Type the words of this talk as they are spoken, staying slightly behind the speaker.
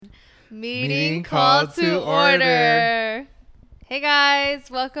Meeting call to order. Hey guys,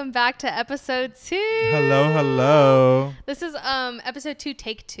 welcome back to episode 2. Hello. This is episode 2,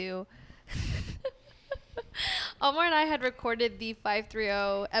 take 2. Omar and I had recorded the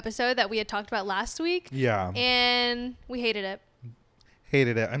 530 episode that we had talked about last week. Yeah. And we hated it.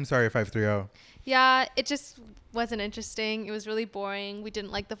 Hated it. I'm sorry, 530. Yeah, it just wasn't interesting. It was really boring. We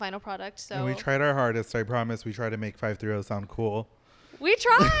didn't like the final product. So And we tried our hardest. I promise. We tried to make 530 sound cool. We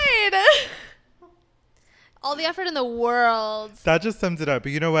tried. All the effort in the world. That just sums it up.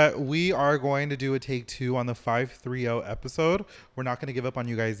 But you know what? We are going to do a take 2 on the 530 episode. We're not going to give up on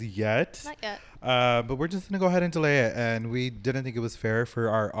you guys yet. Not yet. But we're just going to go ahead and delay it. And we didn't think it was fair for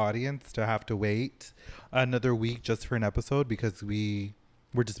our audience to have to wait another week just for an episode because we're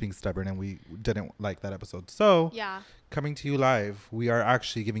just being stubborn and we didn't like that episode. So Yeah. coming to you live, we are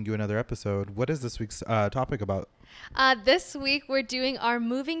actually giving you another episode. What is this week's topic about? This week we're doing our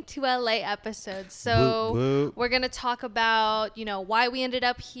moving to LA episode. So Whoop, whoop. we're going to talk about, why we ended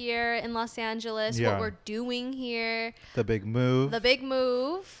up here in Los Angeles, Yeah. what we're doing here, The big move. the big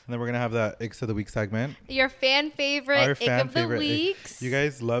move, And then we're going to have the Icks of the Week segment. your fan favorite Our ick fan of the favorite ick. weeks. You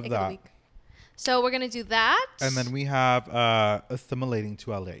guys love Ick of the that. week. So we're going to do that. And then we have assimilating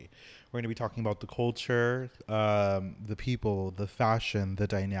to LA. We're going to be talking about the culture, the people, the fashion, the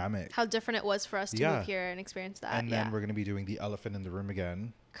dynamic. how different it was for us to move here and experience that. And then we're going to be doing the elephant in the room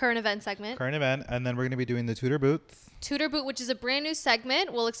again. Current event segment. Current event. And then we're going to be doing the Tudor Boots. Tudor Boot, which is a brand new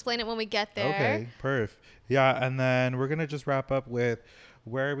segment. We'll explain it when we get there. Okay, perf. Yeah, and then we're going to just wrap up with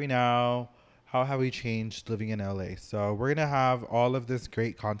where are we now? How have we changed living in LA? So we're going to have all of this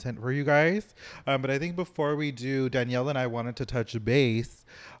great content for you guys. But I think before we do, Danielle and I wanted to touch base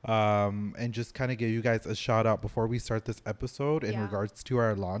and just kind of give you guys a shout out before we start this episode in regards to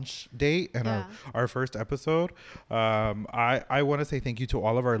our launch date and our first episode. I want to say thank you to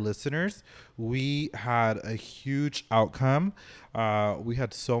all of our listeners. We had a huge outcome. We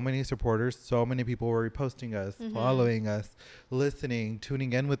had so many supporters. So many people were reposting us, following us, listening,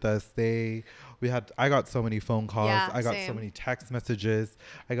 tuning in with us. I got so many phone calls. I got so many text messages.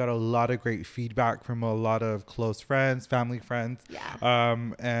 I got a lot of great feedback from a lot of close friends, family friends.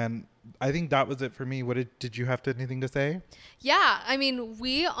 And I think that was it for me. Did you have anything to say? Yeah. I mean,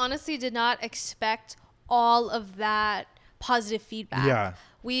 we honestly did not expect all of that positive feedback. Yeah.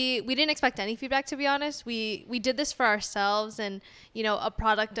 We didn't expect any feedback, to be honest. We did this for ourselves and, a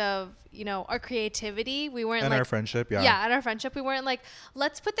product of, our creativity. We weren't and like our friendship. Yeah. And our friendship. We weren't like,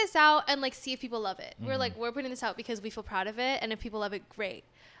 let's put this out and see if people love it. We're like, we're putting this out because we feel proud of it. And if people love it, great.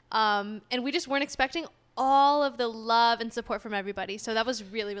 And we just weren't expecting all of the love and support from everybody. So that was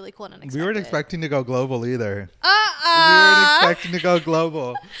really, really cool and unexpected. We weren't expecting to go global either. We weren't expecting to go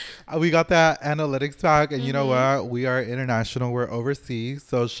global. We got that analytics back, and you know what? We are international. We're overseas.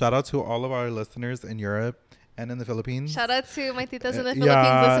 So shout out to all of our listeners in Europe and in the Philippines. Shout out to my titas in the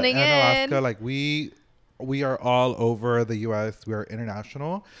Philippines listening and in. Alaska. We are all over the U.S. We are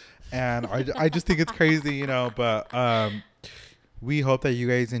international, and I just think it's crazy, But we hope that you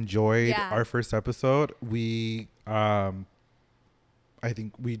guys enjoyed our first episode. I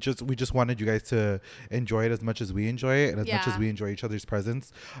think we just wanted you guys to enjoy it as much as we enjoy it and as much as we enjoy each other's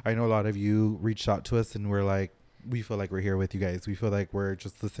presence. I know a lot of you reached out to us and we're like, we feel like we're here with you guys. We feel like we're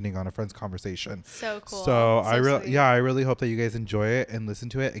just listening on a friend's conversation. So cool. So I really hope that you guys enjoy it and listen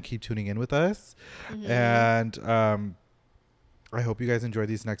to it and keep tuning in with us. And I hope you guys enjoy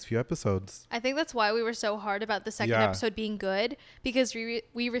these next few episodes. I think that's why we were so hard about the second episode being good, because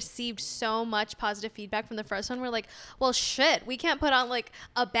we received so much positive feedback from the first one. We're like, well, shit, we can't put on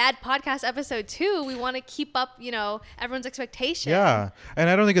a bad podcast episode 2. We want to keep up, everyone's expectation. Yeah. And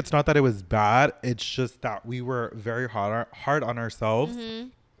I don't think it's not that it was bad. It's just that we were very hard on ourselves.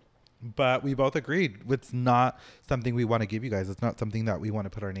 But we both agreed it's not something we want to give you guys. It's not something that we want to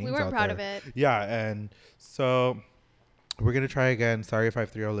put our names out there. We weren't proud of it. Yeah. And so we're going to try again. Sorry,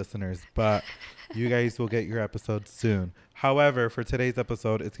 530 listeners, but you guys will get your episode soon. However, for today's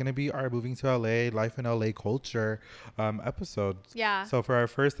episode, it's going to be our moving to LA, life in LA culture episode. Yeah. So for our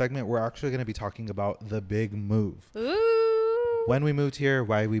first segment, we're actually going to be talking about the big move. Ooh. When we moved here,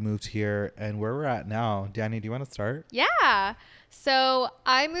 why we moved here, and where we're at now. Danny, do you want to start? Yeah. So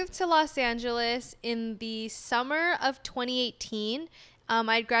I moved to Los Angeles in the summer of 2018.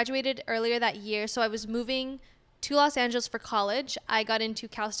 I graduated earlier that year, so I was moving to Los Angeles for college. I got into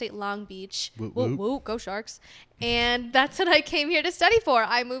Cal State Long Beach. Woo, go Sharks. And that's what I came here to study for.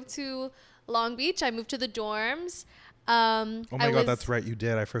 I moved to Long Beach. I moved to the dorms. Oh my God, that's right. You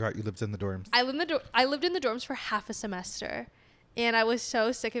did. I forgot you lived in the dorms. I lived in the dorms for half a semester, and I was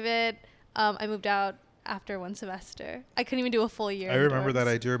so sick of it. I moved out after one semester. I couldn't even do a full year. I remember that.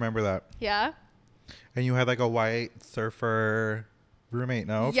 I do remember that. Yeah. And you had like a white surfer roommate,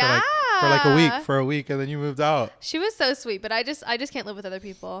 no? Yeah. For a week, and then you moved out. She was so sweet, but I just can't live with other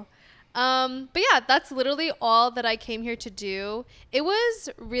people. But yeah, that's literally all that I came here to do. It was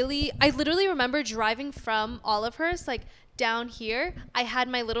really, I literally remember driving from Olivehurst, like down here. I had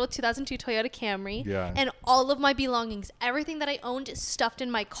my little 2002 Toyota Camry, and all of my belongings, everything that I owned, stuffed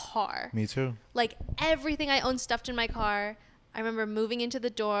in my car. Me too. Like everything I owned stuffed in my car. I remember moving into the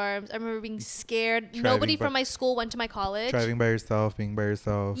dorms. I remember being scared. Nobody from my school went to my college. Driving by yourself, being by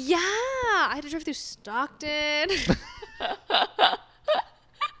yourself. Yeah, I had to drive through Stockton.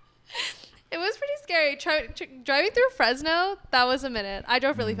 It was pretty scary. Driving through Fresno, that was a minute. I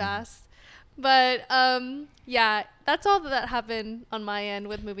drove really fast. But yeah, that's all that happened on my end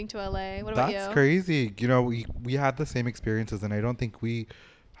with moving to LA. What about you? That's crazy. You know, we had the same experiences, and I don't think we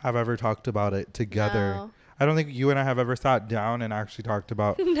have ever talked about it together. No. I don't think you and I have ever sat down and actually talked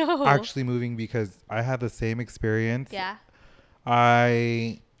about actually moving, because I had the same experience. Yeah.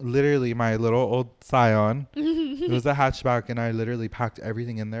 I literally, my little old Scion, it was a hatchback, and I literally packed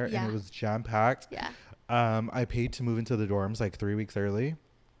everything in there, and it was jam packed. Yeah. I paid to move into the dorms like 3 weeks early,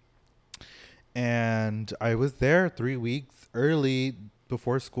 and I was there 3 weeks early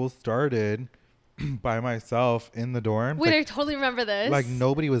before school started by myself in the dorm. Wait, I totally remember this. Like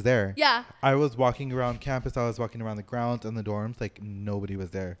nobody was there. Yeah. I was walking around campus. I was walking around the grounds and the dorms. Like nobody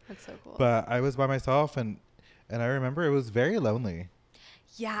was there. That's so cool. But I was by myself, and I remember it was very lonely.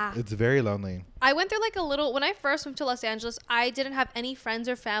 Yeah. It's very lonely. I went through like a little, when I first moved to Los Angeles, I didn't have any friends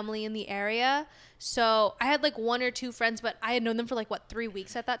or family in the area. So I had like 1 or 2 friends, but I had known them for like 3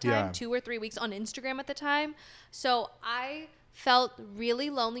 weeks at that time, Yeah. 2 or 3 weeks on Instagram at the time. So I felt really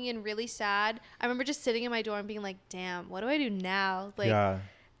lonely and really sad. I remember just sitting in my dorm being like, damn, what do I do now? Like,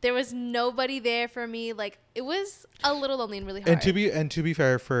 there was nobody there for me. Like, it was a little lonely and really hard. And to be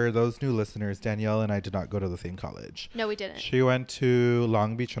fair, for those new listeners, Danielle and I did not go to the same college. No, we didn't. She went to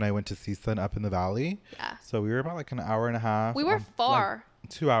Long Beach, and I went to CSUN up in the valley. Yeah. So we were about like an hour and a half. We were far. Like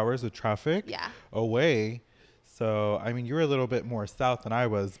 2 hours with traffic. Yeah. Away. So, I mean, you were a little bit more south than I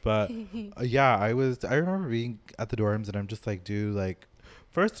was, but yeah, I remember being at the dorms, and I'm just like, dude, like,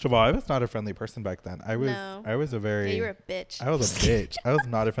 first of all, I was not a friendly person back then. I was a very... Yeah, you were a bitch. I was a bitch. I was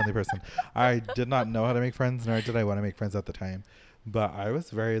not a friendly person. I did not know how to make friends, nor did I want to make friends at the time. But I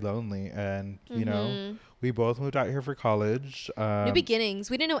was very lonely, and, you know, we both moved out here for college. New beginnings.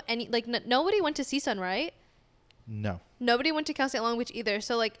 We didn't know any... Like, nobody went to CSUN, right? No. Nobody went to Cal State Long Beach either.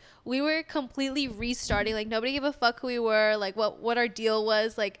 So, like, we were completely restarting. Like, nobody gave a fuck who we were, like, what our deal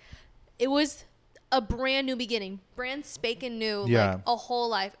was. Like, it was a brand new beginning. Brand spanking new. Yeah. Like, a whole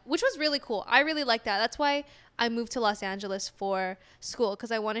life. Which was really cool. I really liked that. That's why I moved to Los Angeles for school.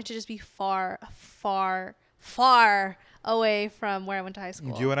 Because I wanted to just be far, far, far away from where I went to high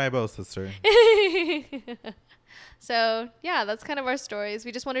school. You and I both, sister. So, yeah, that's kind of our stories.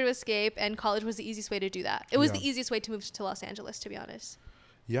 We just wanted to escape, and college was the easiest way to do that. It was the easiest way to move to Los Angeles, to be honest.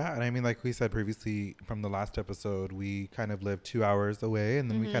 Yeah, and I mean, like we said previously from the last episode, we kind of lived 2 hours away, and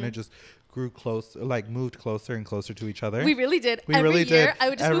then we kind of just grew close, like moved closer and closer to each other. We really did. Every year, I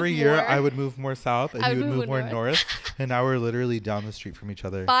would just every move year more. I would move more south, and you would move more north, and now we're literally down the street from each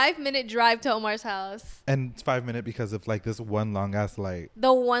other. 5-minute drive to Omar's house. And it's 5 minutes because of like this one long ass light.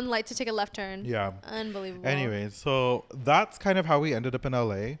 The one light to take a left turn. Yeah. Unbelievable. Anyway, so that's kind of how we ended up in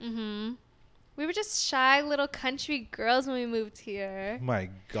LA. Mm-hmm. We were just shy little country girls when we moved here. My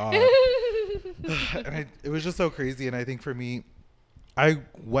God. And it was just so crazy. And I think for me, I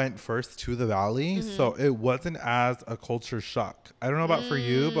went first to the valley, so it wasn't as a culture shock. I don't know about for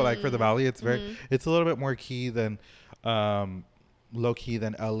you, but like for the valley, it's it's a little bit more key than low key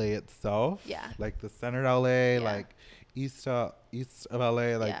than LA itself. Yeah. Like the center LA, like east of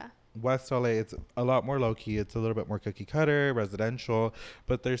LA, like West LA, it's a lot more low key. It's a little bit more cookie cutter, residential,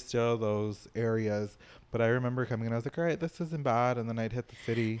 but there's still those areas. But I remember coming and I was like, all right, this isn't bad. And then I'd hit the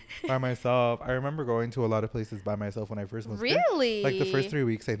city by myself. I remember going to a lot of places by myself when I first moved here. Really? Like the first 3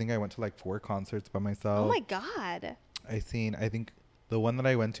 weeks, I think I went to like 4 concerts by myself. Oh my God. I think the one that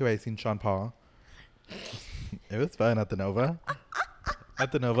I went to, I seen Sean Paul. It was fun at the Nova.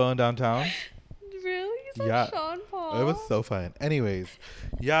 At the Nova in downtown. Really? You saw Sean Paul? It was so fun. Anyways,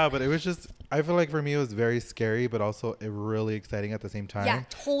 yeah, but it was just, I feel like for me it was very scary, but also really exciting at the same time. Yeah,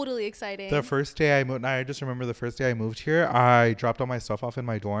 totally exciting. The first day I moved, I just remember the first day I moved here, I dropped all my stuff off in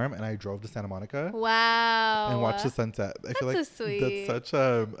my dorm and I drove to Santa Monica. Wow. And watched the sunset. I feel like so sweet. that's such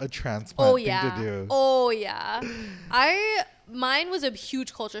a transplant thing to do. Oh yeah. mine was a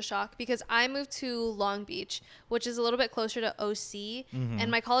huge culture shock because I moved to Long Beach, which is a little bit closer to OC,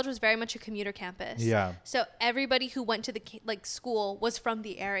 and my college was very much a commuter campus. Yeah. So everybody who went to the school was from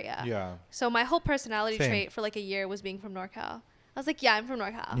the area. Yeah. So my whole personality Same. trait for like a year was being from NorCal. I was like, yeah, I'm from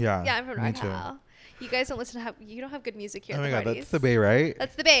NorCal. Yeah, Yeah, I'm from me NorCal. You guys don't listen to you don't have good music here Oh at my the god, parties. that's the Bay, right?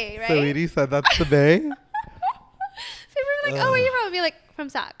 That's the Bay, right? So Edie said that's the Bay. People were like, oh, where are you from? I'd be like, from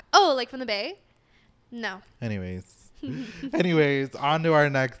Sac. Oh, like from the Bay? No. Anyways, on to our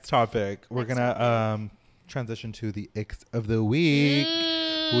next topic. We're gonna transition to the Icks of the Week.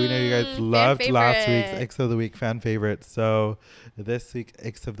 We know you guys loved last week's Icks of the Week, fan favorite. So this week,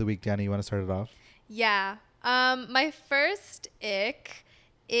 Icks of the Week, Danny, you want to start it off? Yeah. My first ick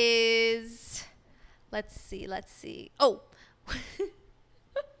is, let's see. Oh.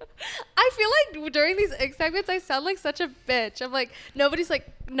 I feel like during these ick segments, I sound like such a bitch. I'm like, nobody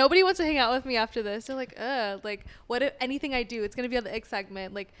wants to hang out with me after this. They're like, like, what if anything I do, it's going to be on the ick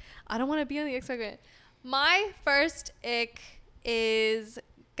segment. Like, I don't want to be on the ick segment. My first ick is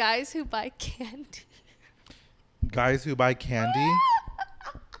guys who buy candy. Guys who buy candy?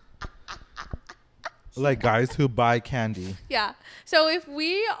 Like guys who buy candy. Yeah. So if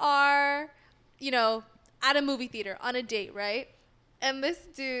we are, at a movie theater on a date, right? And this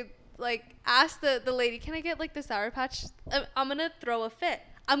dude like asked the lady, can I get like the Sour Patch? I'm going to throw a fit.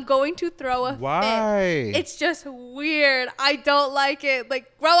 I'm going to throw a Why? fit. It's just weird. I don't like it.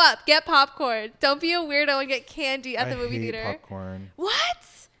 Like, grow up. Get popcorn. Don't be a weirdo and get candy at the movie theater. Popcorn.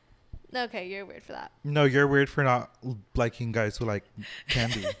 What? Okay, you're weird for that. No, you're weird for not liking guys who like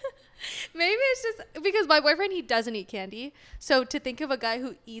candy. Maybe it's just because my boyfriend, he doesn't eat candy. So to think of a guy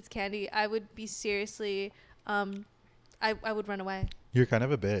who eats candy, I would be seriously, I would run away. You're kind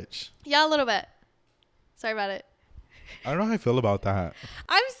of a bitch. Yeah, a little bit. Sorry about it. I don't know how I feel about that.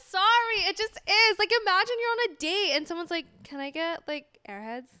 I'm sorry. It just is. Like, imagine you're on a date and someone's like, can I get like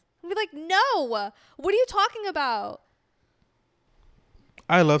Airheads? I'd be like, no. What are you talking about?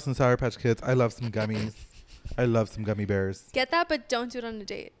 I love some Sour Patch Kids. I love some gummies. I love some gummy bears. Get that, but don't do it on a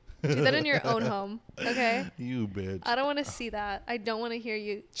date. Do that in your own home. Okay? You bitch. I don't want to see that. I don't want to hear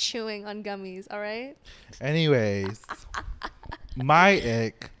you chewing on gummies. All right? Anyways, my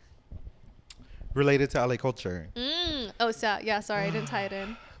ick related to LA culture. Oh, so yeah. Sorry, I didn't tie it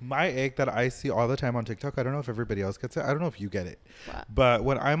in. My ick that I see all the time on TikTok. I don't know if everybody else gets it. I don't know if you get it. What? But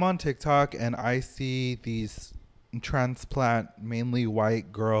when I'm on TikTok and I see these transplant, mainly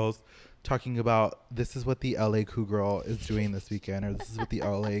white girls talking about this is what the LA cool girl is doing this weekend, or this is what the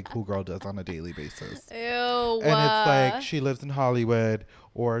LA cool girl does on a daily basis. Ew. And it's like she lives in Hollywood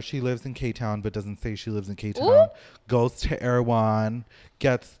or she lives in K-Town but doesn't say she lives in K-Town. Ooh. Goes to Erewhon,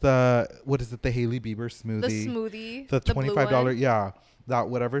 gets the, what is it, the Hailey Bieber smoothie. The smoothie. The $25, blue one. yeah. That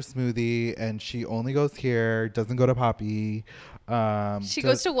whatever smoothie, and she only goes here, doesn't go to Poppy. She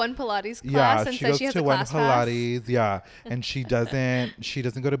goes to one Pilates class and says she has a class pass. Pilates, yeah. And she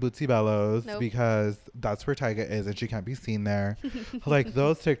doesn't go to Bootsy Bellows because that's where Tyga is and she can't be seen there. Like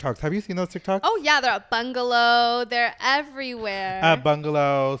those TikToks. Have you seen those TikToks? Oh yeah, they're at Bungalow. They're everywhere. At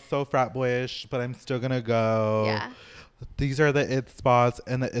Bungalow, so frat boyish, but I'm still gonna go. Yeah. These are the it spots,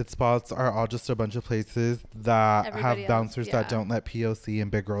 and the it spots are all just a bunch of places that Everybody have bouncers else, that yeah. don't let POC and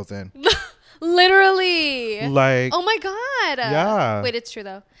big girls in. Literally. Like, oh my god. Yeah. Wait, it's true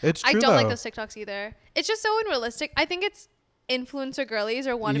though. It's true. I don't like those TikToks either. It's just so unrealistic. I think it's influencer girlies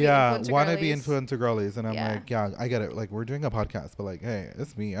or wannabe influencer girlies. Yeah, wannabe influencer girlies, and I'm Yeah. like, yeah, I get it. Like, we're doing a podcast, but like, hey,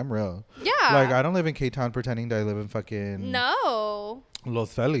 it's me. I'm real. Yeah. Like, I don't live in K-Town pretending that I live in fucking No.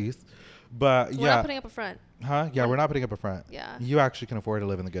 Los Feliz. But We're yeah. not putting up a front. Huh? Yeah, we're not putting up a front. Yeah. You actually can afford to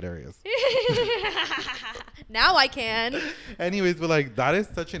live in the good areas. Now I can. Anyways, but like that is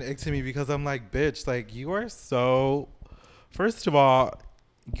such an ick to me because I'm like, bitch, like you are so, first of all,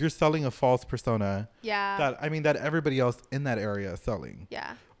 you're selling a false persona. Yeah. that everybody else in that area is selling.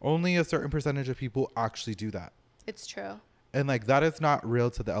 Yeah. Only a certain percentage of people actually do that. It's true. And like that is not real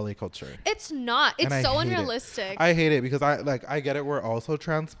to the LA culture. It's not. It's And I so hate it. unrealistic. I hate it because I get it. We're also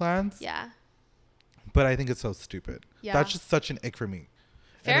transplants. Yeah. But I think it's so stupid. Yeah. That's just such an ick for me.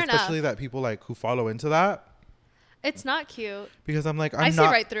 Fair and enough. especially that people like who follow into that. It's not cute. Because I'm like, I see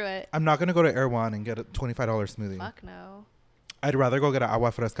right through it. I'm not going to go to Erewhon and get a $25 smoothie. Fuck no. I'd rather go get an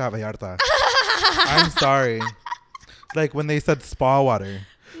agua fresca Vallarta. I'm sorry. Like when they said spa water.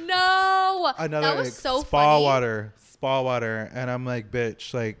 No. Another that was ick, so spa funny. Spa water. And I'm like,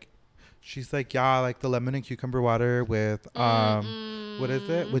 bitch, like, she's like, yeah, like the lemon and cucumber water with, what is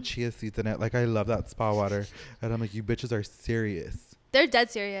it? With chia seeds in it. Like, I love that spa water. And I'm like, you bitches are serious. They're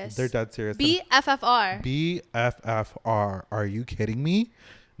dead serious. They're dead serious. BFFR. BFFR. Are you kidding me?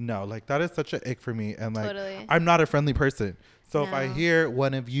 no, like that is such an ick for me. And like, Totally. I'm not a friendly person. So if I No. hear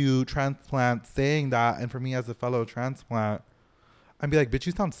one of you transplants saying that, and for me as a fellow transplant, I'd be like, bitch,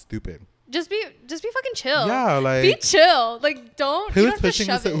 you sound stupid. Just be fucking chill. Yeah, like, be chill. Like, don't. Who You is don't have to pushing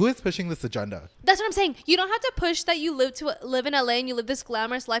shove this? it. Who is pushing this agenda? That's what I'm saying. You don't have to push that you live in LA and you live this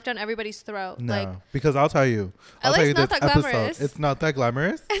glamorous life down everybody's throat. No, Like, because I'll tell you LA is not this that episode. glamorous. It's not that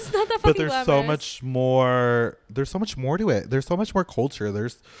glamorous. it's not that fucking But there's glamorous. so much more. There's so much more to it. There's so much more culture.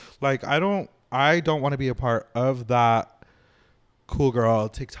 There's like I don't want to be a part of that cool girl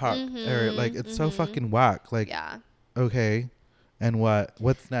TikTok or like it's so fucking whack. Like Yeah. okay, and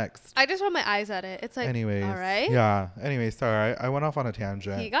what's next? I just want my eyes at it. It's like, Anyways, all right. yeah. Anyways, sorry, I went off on a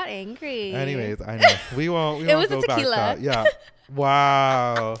tangent. He got angry. Anyways, I know we won't. It won't was a go back tequila. that. Yeah.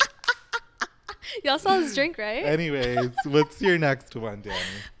 Wow. Y'all saw his drink, right? Anyways, what's your next one, Danny?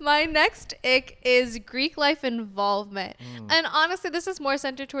 My next ick is Greek life involvement. And honestly, this is more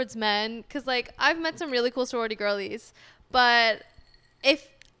centered towards men because, like, I've met some really cool sorority girlies. But if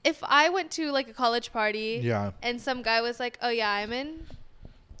I went to, like, a college party Yeah. and some guy was like, oh, yeah,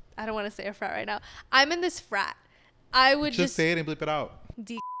 I don't want to say a frat right now. I'm in this frat. I would Just say it and bleep it out.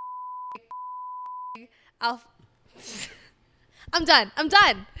 I'm done.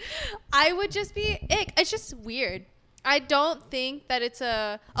 I would just be ick. It's just weird. I don't think that it's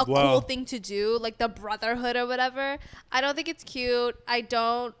a cool thing to do, like the brotherhood or whatever. I don't think it's cute. I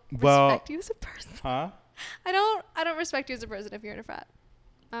don't respect you as a person. Huh? I don't respect you as a person if you're in a frat.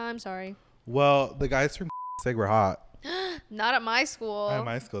 I'm sorry. Well, the guys from Sig were hot. Not at my school. At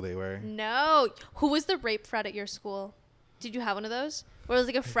my school, they were. No. Who was the rape frat at your school? Did you have one of those? Where it was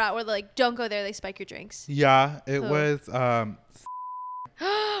like a frat where like, don't go there, they spike your drinks. Yeah, it Who? was.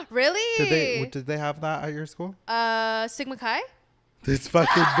 Really? Did they have that at your school? Sigma Chi? This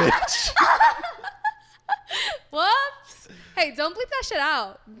fucking bitch. Whoops. Hey, don't bleep that shit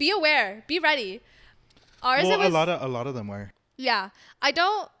out. Be aware. Be ready. Ours, Well, it was, a lot of them were. yeah. I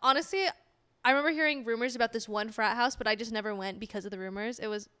don't, honestly, I remember hearing rumors about this one frat house, but I just never went because of the rumors. It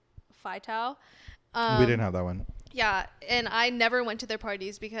was Phi Tau. We didn't have that one. Yeah, and I never went to their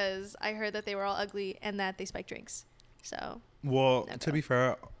parties because I heard that they were all ugly and that they spiked drinks. So, Well, no to go. be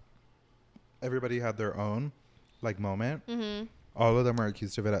fair, everybody had their own like moment. mm-hmm. All of them were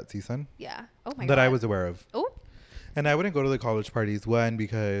accused of it at CSUN Yeah. Oh my god. that I was aware of. Oh. And I wouldn't go to the college parties, one,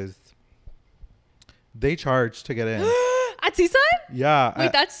 because they charged to get in. At CSUN? Yeah.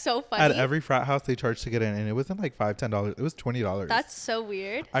 Wait, that's so funny. At every frat house, they charged to get in. And it wasn't like $5, $10. It was $20. That's so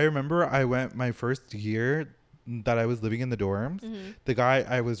weird. I remember I went my first year that I was living in the dorms. The guy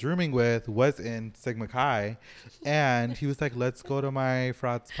I was rooming with was in Sigma Chi. And he was like, let's go to my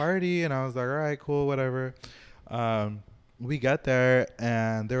frat's party. And I was like, all right, cool, whatever. We get there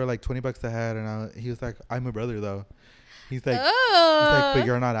and they were like $20 a head. And he was like, I'm a brother though. He's like, but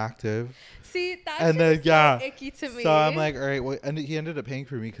you're not active. See, that's And then, so yeah. icky to me. So I'm like, all right. Well, and he ended up paying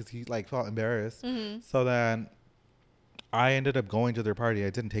for me because he like felt embarrassed. So then I ended up going to their party. I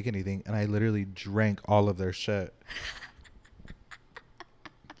didn't take anything. And I literally drank all of their shit.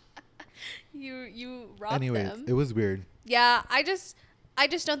 you robbed Anyways, them. it was weird. Yeah, I just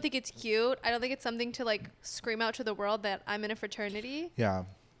don't think it's cute. I don't think it's something to like scream out to the world that I'm in a fraternity. Yeah.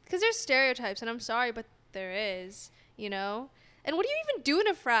 Because there's stereotypes, and I'm sorry, but there is, you know? And what do you even do in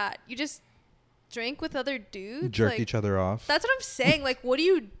a frat? You just drink with other dudes? Jerk like, each other off. That's what I'm saying. Like, what do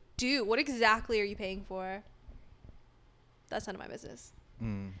you do? What exactly are you paying for? That's none of my business.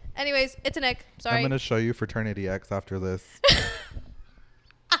 Anyways, it's an ick. Sorry. I'm going to show you Fraternity X after this.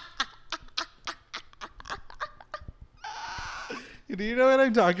 Do you know what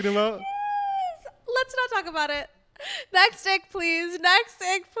I'm talking about? Let's not talk about it. Next ick, please. Next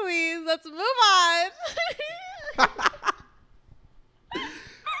ick, please. Let's move on.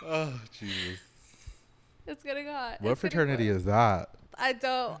 Oh, Jesus. It's getting hot. What fraternity is that?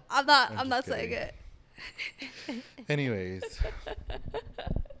 I'm not saying kidding. it. Anyways.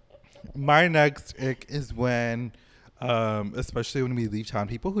 My next ick is when, especially when we leave town,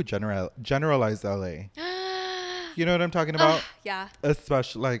 people who generalize LA. You know what I'm talking about? Yeah.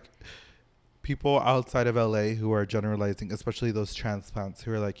 Especially like people outside of LA who are generalizing, especially those transplants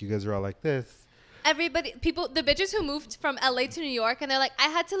who are like, you guys are all like this. Everybody, the bitches who moved from LA to New York, and they're like, I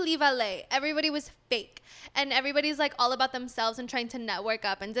had to leave LA. Everybody was fake. And everybody's like all about themselves and trying to network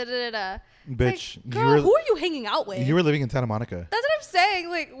up and da-da-da-da. Bitch, like, girl, who are you hanging out with? You were living in Santa Monica. That's what I'm saying.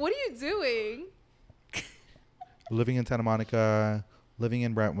 Like, what are you doing? Living in Santa Monica, living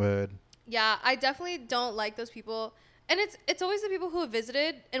in Brentwood. Yeah, I definitely don't like those people. And it's always the people who have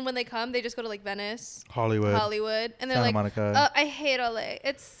visited, and when they come, they just go to like Venice, Hollywood, and they're Santa like, Monica. "Oh, I hate LA.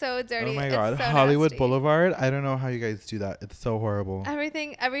 It's so dirty. Oh my It's god, so Hollywood nasty." Boulevard. I don't know how you guys do that. It's so horrible.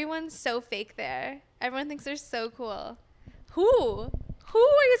 Everyone's so fake there. Everyone thinks they're so cool. Who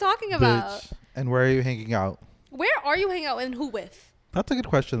are you talking about? Bitch. And where are you hanging out? Where are you hanging out and who with? That's a good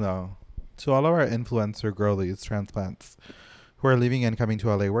question though. To all of our influencer girlies, transplants, who are leaving and coming to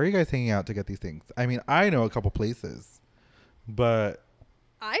LA, where are you guys hanging out to get these things? I mean, I know a couple places, but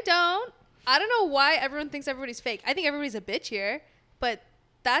I don't know why everyone thinks everybody's fake. I think everybody's a bitch here, but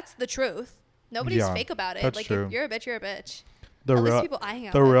that's the truth. Nobody's fake about it. That's like true. if you're a bitch, you're a bitch. The At least real people I hang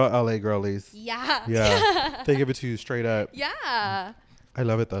out the with. real LA girlies. Yeah. Yeah. They give it to you straight up. Yeah. I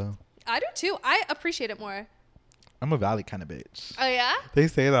love it though. I do too. I appreciate it more. I'm a Valley kind of bitch. Oh yeah? They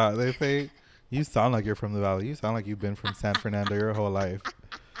say that. They say you sound like you're from the Valley. You sound like you've been from San Fernando your whole life.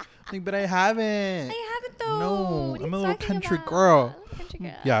 Like, but I haven't. I haven't though. No, What are I'm you a little talking country about? girl. Country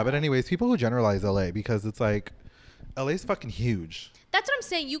girl. Yeah, but anyways, people who generalize LA because it's like LA's fucking huge. That's what I'm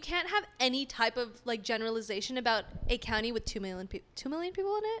saying. You can't have any type of like generalization about a county with 2 million people. 2 million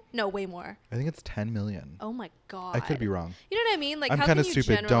people in it? No, way more. I think it's 10 million. Oh my god. I could be wrong. You know what I mean? Like, I'm how kind of can you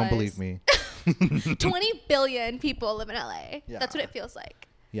stupid. generalize? Don't believe me. 20 billion people live in LA. Yeah. That's what it feels like.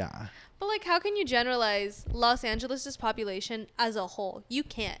 Yeah. But like, how can you generalize Los Angeles' population as a whole? You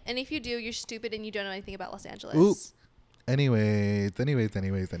can't. And if you do, you're stupid and you don't know anything about Los Angeles. Oop. Anyways.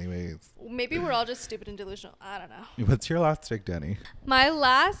 Maybe we're all just stupid and delusional. I don't know. What's your last trick, Danny? My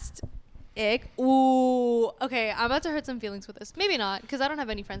last ick. Ooh. Okay, I'm about to hurt some feelings with this. Maybe not, because I don't have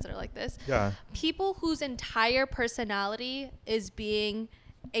any friends that are like this. Yeah. People whose entire personality is being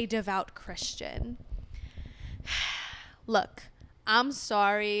a devout Christian. Look, I'm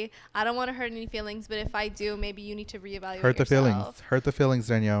sorry. I don't want to hurt any feelings, but if I do, maybe you need to reevaluate Hurt the yourself. feelings. Hurt the feelings,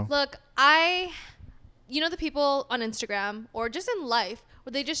 Danielle. Look, you know the people on Instagram or just in life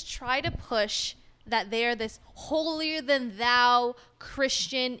where they just try to push that they're this holier than thou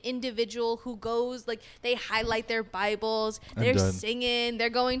Christian individual who goes, like, they highlight their Bibles, they're singing, they're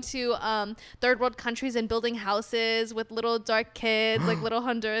going to third world countries and building houses with little dark kids, like little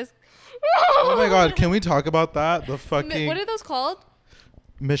Honduras. Oh my god, can we talk about that? The fucking What are those called?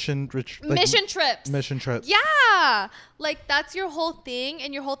 mission trips. Mission trips. Yeah. Like, that's your whole thing.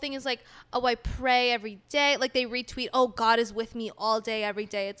 And your whole thing is like, oh, I pray every day. Like, they retweet, oh, God is with me all day, every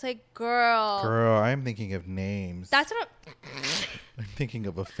day. It's like, girl, I'm thinking of names. that's what I'm thinking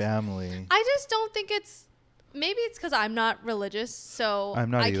of a family. I just don't think maybe it's because I'm not religious. So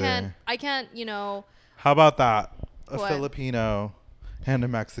I'm not I can't, How about that? A What? Filipino and a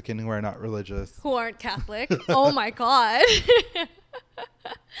Mexican who are not religious. who aren't Catholic. Oh my God.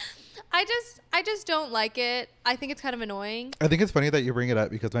 I just don't like it. I think it's kind of annoying. I think it's funny that you bring it up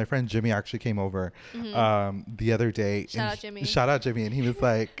because my friend Jimmy actually came over the other day. Shout out Jimmy. Shout out Jimmy. And he was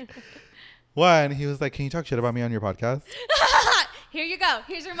like, he was like, can you talk shit about me on your podcast? Here you go.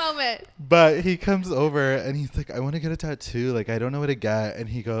 Here's your moment. But he comes over and he's like, I want to get a tattoo. Like, I don't know what to get. And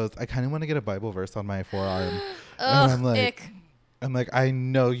he goes, I kind of want to get a Bible verse on my forearm. And I'm like, ick. I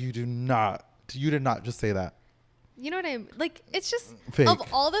know you do not. You did not just say that. You know what I mean? Like, it's just, Fake. of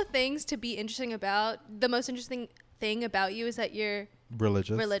all the things to be interesting about, the most interesting thing about you is that you're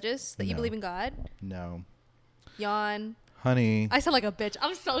Religious? that you No. believe in God. No. Yawn. Honey. I sound like a bitch.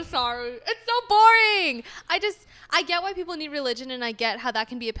 I'm so sorry. It's so boring. I get why people need religion, and I get how that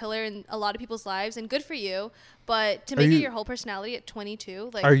can be a pillar in a lot of people's lives, and good for you. But to make it your whole personality at 22,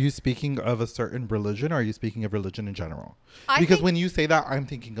 like, are you speaking of a certain religion, or are you speaking of religion in general? I Because think- when you say that, I'm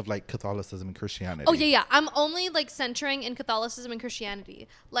thinking of like Catholicism and Christianity. oh yeah, I'm only like centering in Catholicism and Christianity,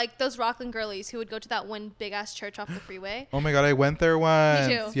 like those Rockland girlies who would go to that one big ass church off the freeway. Oh my god, I went there once.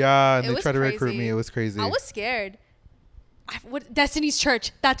 Me too. Yeah, and It they was tried to recruit crazy. me. It was crazy. I was scared. What Destiny's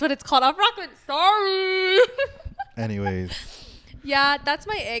Church? That's what it's called off Rockland. Sorry. Anyways, Yeah, that's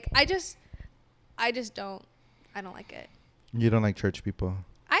my ick. I just don't. I don't like it. you don't like church people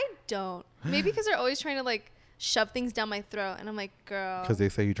I don't. Maybe because they're always trying to like shove things down my throat, and I'm like, girl. because they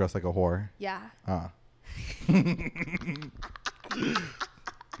say you dress like a whore. Yeah.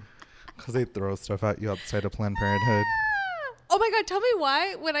 Because they throw stuff at you outside of Planned Parenthood. Oh my God, tell me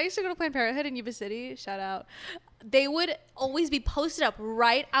why. When I used to go to Planned Parenthood in Yuba City, shout out, they would always be posted up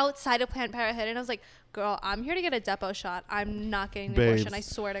right outside of Planned Parenthood. And I was like, girl, I'm here to get a Depo shot. I'm not getting an Babes, abortion. I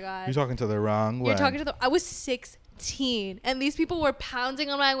swear to God. You're talking to the wrong one. You're talking to I was 16. And these people were pounding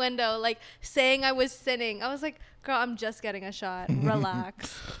on my window, like saying I was sinning. I was like, girl, I'm just getting a shot.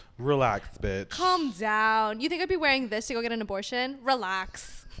 Relax. Relax, bitch. Calm down. You think I'd be wearing this to go get an abortion?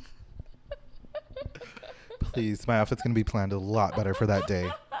 Relax. Please, my outfit's going to be planned a lot better for that day.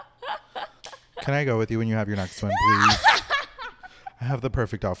 Can I go with you when you have your next one, please? I have the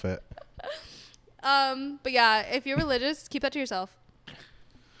perfect outfit. But yeah, if you're religious, keep that to yourself.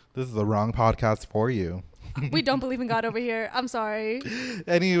 This is the wrong podcast for you. We don't believe in God over here. I'm sorry.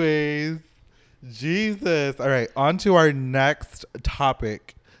 Anyways, Jesus. All right, on to our next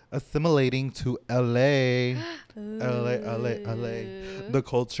topic. Assimilating to LA. LA. The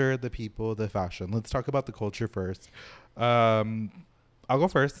culture, the people, the fashion. Let's talk about the culture first. I'll go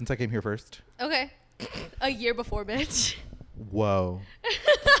first since I came here first. Okay. A year before, bitch. Whoa.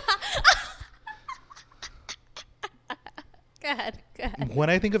 Go ahead. When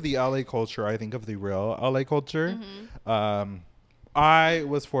I think of the LA culture, I think of the real LA culture. Mm-hmm. I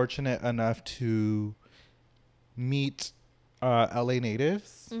was fortunate enough to meet LA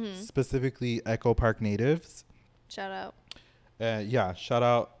natives, Mm-hmm. specifically Echo Park natives. Shout out. Yeah, shout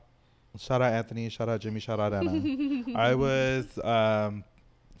out Anthony, shout out Jimmy, shout out Anna. I was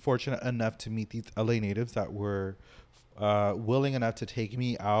fortunate enough to meet these LA natives that were willing enough to take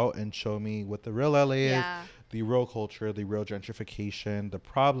me out and show me what the real LA is, the real culture, the real gentrification, the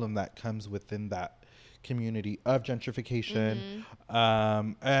problem that comes within that community of gentrification.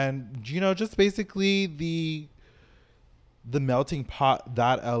 Mm-hmm. And, just basically the melting pot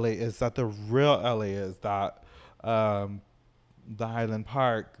that LA is, that the real LA is, that the Highland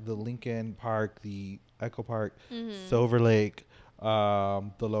Park, the Lincoln Park, the Echo Park, Mm-hmm. Silver Lake,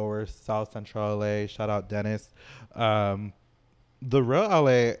 the lower South Central LA, shout out Dennis, the real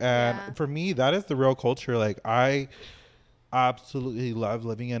LA. And for me, that is the real culture. Like, I absolutely love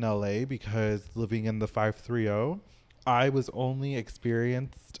living in LA because living in the 530, I was only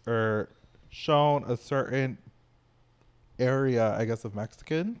experienced or shown a certain area, I guess, of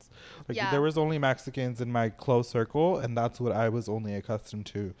Mexicans. There was only Mexicans in my close circle, and that's what I was only accustomed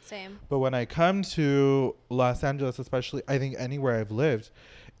to. Same. But when I come to Los Angeles, especially, I think anywhere I've lived,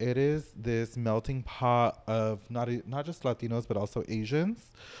 it is this melting pot of not just Latinos, but also Asians.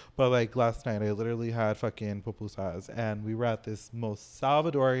 But like last night, I literally had fucking pupusas, and we were at this most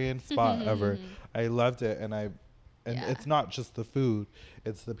Salvadorian spot ever. I loved it, and it's not just the food,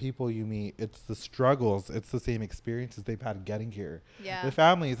 it's the people you meet, it's the struggles, it's the same experiences they've had getting here. The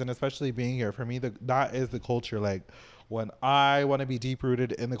families, and especially being here. For me, that is the culture. Like, when I want to be deep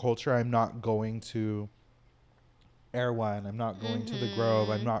rooted in the culture, I'm not going to Erewhon, I'm not going to the Grove,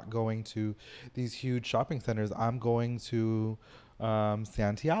 I'm not going to these huge shopping centers. I'm going to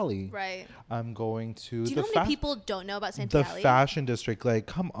Santee Alley. Right. I'm going to. Do you know how many people don't know about Santee the Alley? fashion district? Like,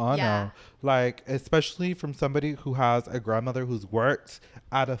 come on now. Like, especially from somebody who has a grandmother who's worked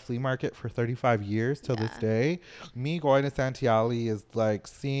at a flea market for 35 years till this day. Me going to Santee Alley is like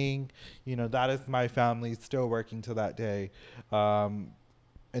seeing, that is my family still working to that day.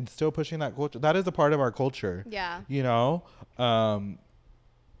 And still pushing that culture. That is a part of our culture. Yeah.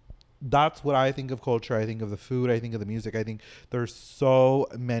 That's what I think of culture. I think of the food. I think of the music. I think there's so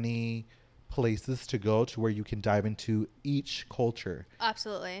many places to go to where you can dive into each culture.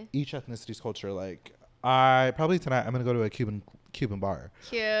 Absolutely. Each ethnicity's culture. Like, probably tonight I'm going to go to a Cuban bar.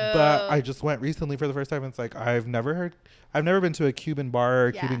 Cute. But I just went recently for the first time. It's like, I've never been to a Cuban bar or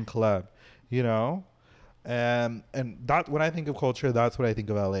a Cuban club, and that, when I think of culture, that's what I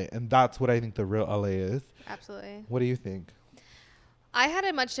think of LA, and that's what I think the real LA is. Absolutely. What do you think? I had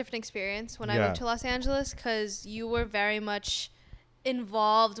a much different experience when I moved to Los Angeles, because you were very much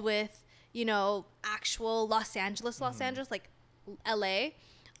involved with, actual Los Angeles, like LA.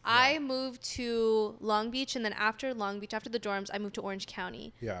 I moved to Long Beach, and then after Long Beach, after the dorms, I moved to Orange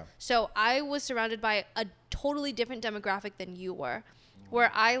County. Yeah. So I was surrounded by a totally different demographic than you were.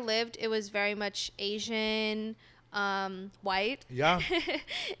 Where I lived, it was very much Asian, white. Yeah.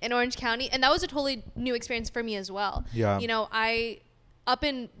 In Orange County. And that was a totally new experience for me as well. Yeah. Up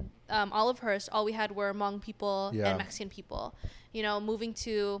in Olivehurst, all we had were Hmong people and Mexican people. Moving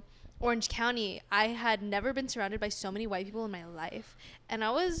to Orange County, I had never been surrounded by so many white people in my life. And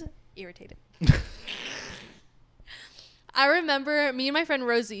I was irritated. I remember me and my friend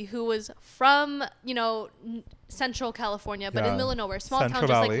Rosie, who was from, Central California, but in the middle of nowhere, small town just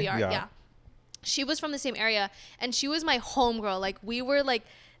like we are. Yeah. She was from the same area, and she was my homegirl. Like, we were like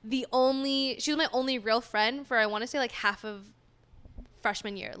she was my only real friend for, I want to say, like half of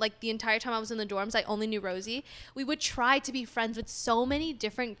freshman year. Like, the entire time I was in the dorms, I only knew Rosie. We would try to be friends with so many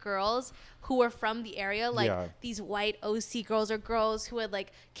different girls who were from the area, like these white OC girls, or girls who had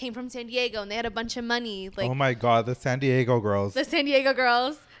like came from San Diego and they had a bunch of money. Like, oh my God, the San Diego girls.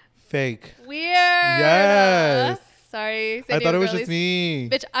 Fake. Weird. Yes. Sorry. I thought it was just me.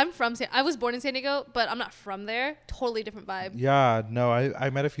 Bitch, I was born in San Diego, but I'm not from there. Totally different vibe. Yeah, no, I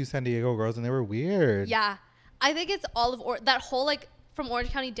met a few San Diego girls and they were weird. Yeah. I think it's all of that whole like from Orange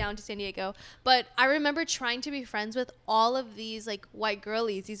County down to San Diego. But I remember trying to be friends with all of these like white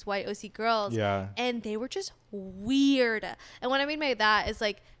girlies, these white OC girls. Yeah. And they were just weird. And what I mean by that is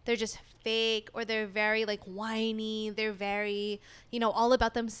like they're just fake, or they're very like whiny. They're very, you know, all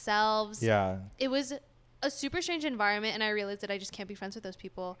about themselves. Yeah. It was a super strange environment, and I realized that I just can't be friends with those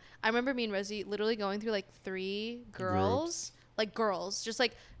people. I remember me and Rosie literally going through like 3 girls, like girls, just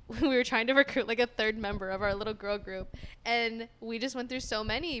like we were trying to recruit like a 3rd member of our little girl group, and we just went through so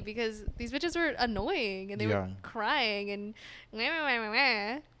many because these bitches were annoying and they were crying and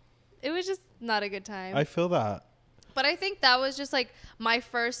it was just not a good time. I feel that. But I think that was just like my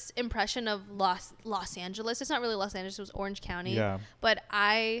first impression of Los Angeles. It's not really Los Angeles, it was Orange County. Yeah. But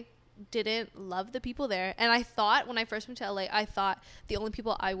I didn't love the people there. And I thought when I first moved to LA, I thought the only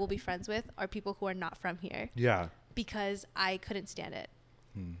people I will be friends with are people who are not from here. Yeah. Because I couldn't stand it.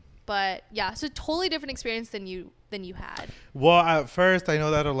 But yeah, so totally different experience than you had. Well, at first, I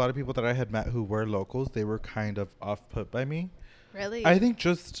know that a lot of people that I had met who were locals, they were kind of off put by me. Really? I think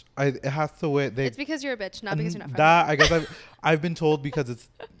it has to way it's because you're a bitch, not because you're not from that. I guess I've been told because it's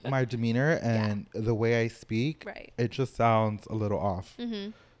my demeanor and the way I speak. Right. It just sounds a little off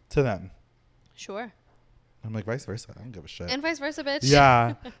to them. Sure. I'm like vice versa. I don't give a shit. And vice versa, bitch.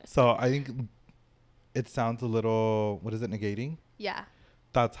 Yeah. So I think it sounds a little. What is it negating? Yeah.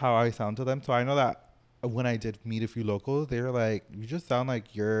 That's how I sound to them. So I know that when I did meet a few locals, they were like, "You just sound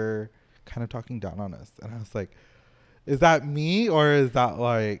like you're kind of talking down on us," and I was like. Is that me or is that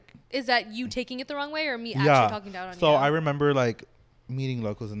like... Is that you taking it the wrong way or me actually talking down on you? So I remember like meeting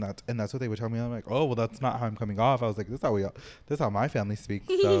locals and that's what they would tell me. I'm like, oh, well, that's not how I'm coming off. I was like, this is how my family speaks.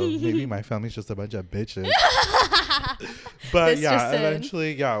 So maybe my family's just a bunch of bitches. But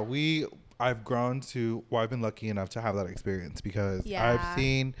eventually, I've grown to... Well, I've been lucky enough to have that experience because I've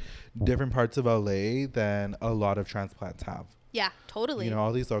seen different parts of LA than a lot of transplants have. Yeah, totally. You know,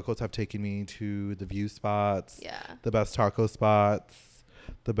 all these locals have taken me to the view spots, the best taco spots,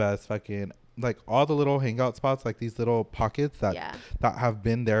 the best fucking, like all the little hangout spots, like these little pockets that have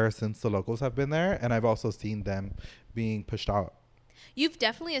been there since the locals have been there. And I've also seen them being pushed out. You've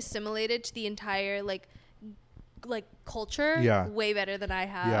definitely assimilated to the entire like culture way better than I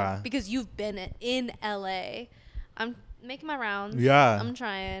have because you've been in LA. I'm making my rounds. Yeah. I'm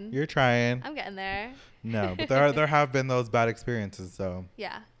trying. You're trying. I'm getting there. No, but there have been those bad experiences, so.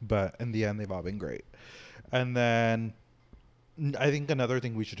 Yeah. But in the end, they've all been great. And then I think another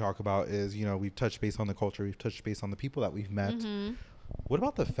thing we should talk about is, you know, we've touched base on the culture. We've touched base on the people that we've met. What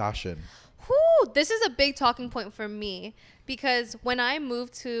about the fashion? Whew, this is a big talking point for me because when I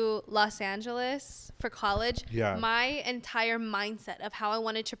moved to Los Angeles for college, my entire mindset of how I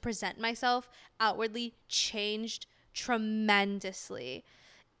wanted to present myself outwardly changed tremendously.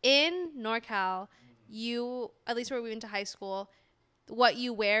 In NorCal, at least where we went to high school, what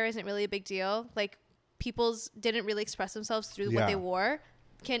you wear isn't really a big deal. Like people's didn't really express themselves through what they wore.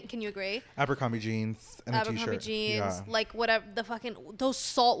 Can you agree? Abercrombie jeans and a t-shirt. Abercrombie jeans, like whatever, those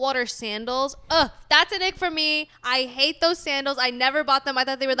saltwater sandals. Ugh, that's an ick for me. I hate those sandals. I never bought them. I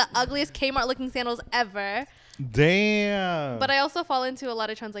thought they were the ugliest Kmart looking sandals ever. Damn. But I also fall into a lot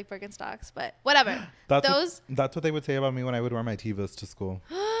of trends like Birkenstocks, but whatever. That's what they would say about me when I would wear my Tevas to school.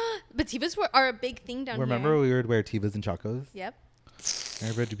 But Tevas are a big thing down here. Remember we would wear Tevas and Chacos? Yep.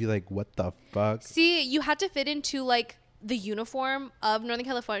 Everybody would be like, what the fuck? See, you had to fit into like the uniform of Northern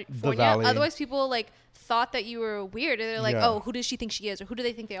California. The Valley. Otherwise people like thought that you were weird. They're like, oh, who does she think she is? Or who do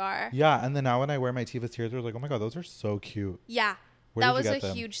they think they are? Yeah. And then now when I wear my Tevas here, they're like, oh my God, those are so cute. Yeah. That was a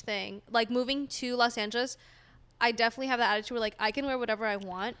huge thing. Like moving to Los Angeles, I definitely have that attitude where like I can wear whatever I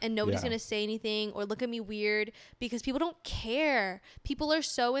want and nobody's going to say anything or look at me weird because people don't care. People are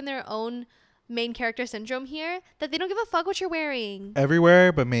so in their own main character syndrome here that they don't give a fuck what you're wearing.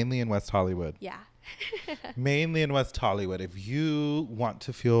 Everywhere, but mainly in West Hollywood. Yeah. Mainly in West Hollywood. If you want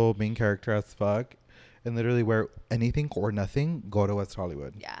to feel main character as fuck and literally wear anything or nothing, go to West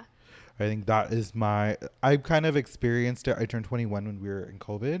Hollywood. Yeah. I think that is I've kind of experienced it. I turned 21 when we were in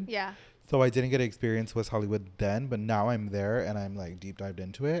COVID. Yeah. So I didn't get to experience West Hollywood then, but now I'm there and I'm like deep dived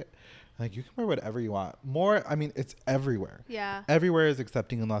into it. Like you can wear whatever you want. It's everywhere. Yeah. Everywhere is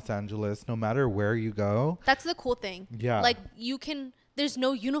accepting in Los Angeles, no matter where you go. That's the cool thing. Yeah. Like there's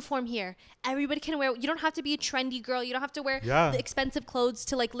no uniform here. Everybody can wear. You don't have to be a trendy girl. You don't have to wear the expensive clothes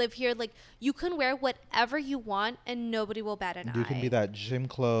to like live here. Like you can wear whatever you want and nobody will bat an eye. You can be that gym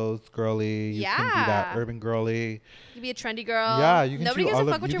clothes girly. You can be that urban girly. You can be a trendy girl. Yeah. You can nobody gives a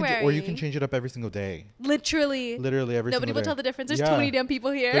fuck what you're wearing. Or you can change it up every single day. Literally every single day. Nobody will tell the difference. There's too many damn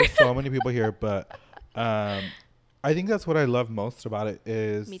people here. There's so many people here. But I think that's what I love most about it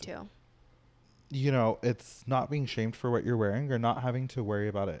is... Me too. you know, it's not being shamed for what you're wearing or not having to worry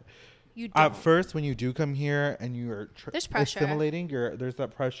about it. You don't. At first, when you do come here and you're There's pressure. assimilating, there's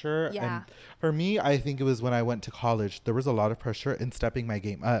that pressure. Yeah. And for me, I think it was when I went to college, there was a lot of pressure in stepping my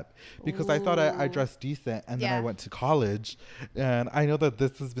game up because I thought I Ooh. dressed decent. And then I Yeah. went to college. And I know that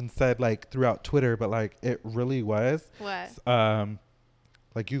this has been said like throughout Twitter, but like it really was. What?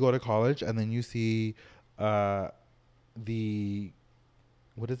 Like you go to college and then you see what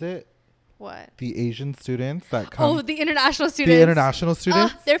is it? What? The Asian students that come. Oh, the international students. The international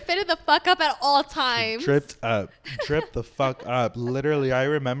students. They're fitted the fuck up at all times. Dripped up. Dripped the fuck up. Literally, I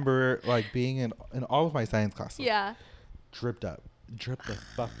remember like being in all of my science classes. Yeah. Dripped up. Dripped the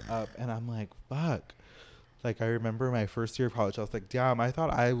fuck up. And I'm like, fuck. Like, I remember my first year of college, I was like, damn, I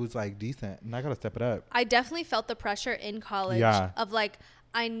thought I was like decent and I gotta step it up. I definitely felt the pressure in college Yeah. of like,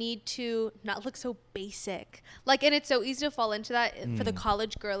 I need to not look so basic. Like, and it's so easy to fall into that for the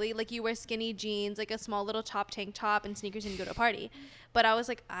college girly. Like, you wear skinny jeans, like a small little tank top and sneakers and you go to a party. But I was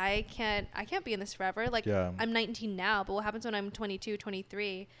like, I can't be in this forever. Like, Yeah. I'm 19 now, but what happens when I'm 22,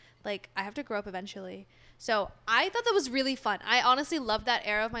 23? Like, I have to grow up eventually. So I thought that was really fun. I honestly loved that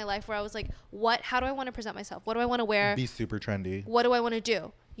era of my life where I was like, how do I want to present myself? What do I want to wear? Be super trendy. What do I want to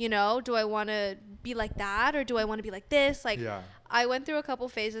do? You know, do I want to be like that or do I want to be like this? Like, Yeah. I went through a couple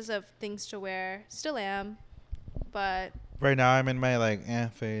phases of things to wear. Still am. But Right now, I'm in my like,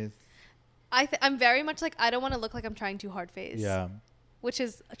 phase. I'm very much like, I don't want to look like I'm trying too hard phase. Yeah. Which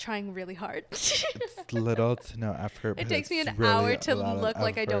is trying really hard. It's little to no effort. It but takes me it's an really hour a to lot of look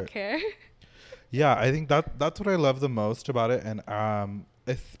like I don't effort. care. Yeah, I think that's what I love the most about it. And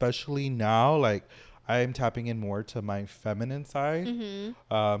especially now, like I'm tapping in more to my feminine side.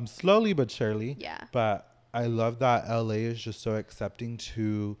 Mm-hmm. Slowly but surely. Yeah. But I love that LA is just so accepting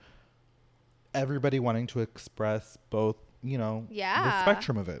to everybody wanting to express both, you know, Yeah. the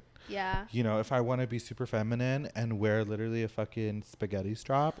spectrum of it. Yeah. You know, if I want to be super feminine and wear literally a fucking spaghetti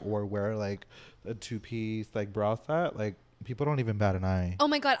strap or wear like a 2-piece like bra set, like people don't even bat an eye. Oh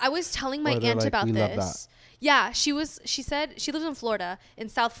my God. I was telling my Or they're aunt like, about "We love this. Yeah. She said she lives in Florida, in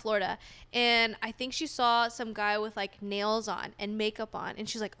South Florida. And I think she saw some guy with like nails on and makeup on. And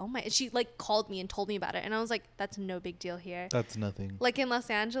she's like, oh my, and she like called me and told me about it. And I was like, that's no big deal here. That's nothing. Like in Los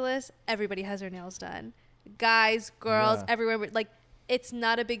Angeles, everybody has their nails done. Guys, girls, Yeah. everywhere. Like, it's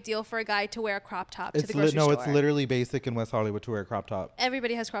not a big deal for a guy to wear a crop top to It's the grocery store. it's literally basic in West Hollywood to wear a crop top.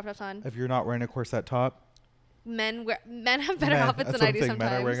 Everybody has crop tops on. If you're not wearing a corset top, Men have better outfits that's than what I do I'm saying. sometimes.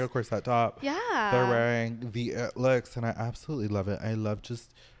 Men are wearing a corset top. Yeah. They're wearing the looks, and I absolutely love it. I love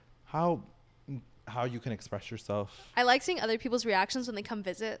just how you can express yourself. I like seeing other people's reactions when they come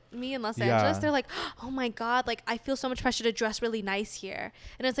visit me in Los Yeah. Angeles. They're like, oh my God, like I feel so much pressure to dress really nice here.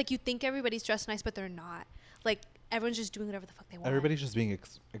 And it's like, you think everybody's dressed nice, but they're not. Like everyone's just doing whatever the fuck they want. Everybody's just being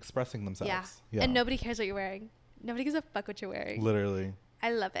expressing themselves. Yeah. And nobody cares what you're wearing. Nobody gives a fuck what you're wearing. Literally.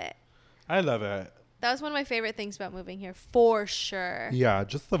 I love it. I love it. That was one of my favorite things about moving here, for sure. Yeah,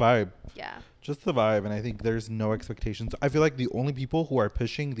 just the vibe. Yeah. Just the vibe. And I think there's no expectations. I feel like the only people who are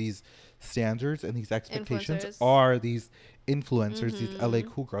pushing these standards and these expectations Influencers. are these influencers, these LA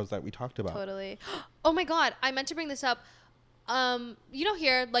cool girls that we talked about. Totally. Oh my God. I meant to bring this up. You know,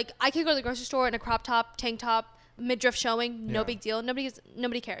 here, like I could go to the grocery store in a crop top, tank top, midriff showing, no Yeah. big deal.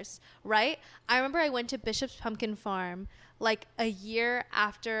 Nobody cares, right? I remember I went to Bishop's Pumpkin Farm like a year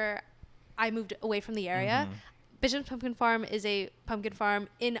after I moved away from the area. Bishop's Pumpkin Farm is a pumpkin farm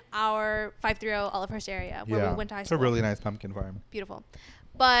in our 530 Olivehurst area where we went to high It's school. a really nice pumpkin farm. Beautiful.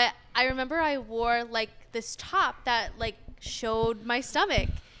 But I remember I wore like this top that like showed my stomach.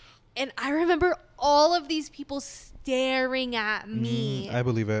 And I remember all of these people staring at me. I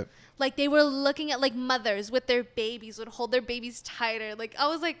believe it. Like they were looking at like mothers with their babies, would hold their babies tighter. Like I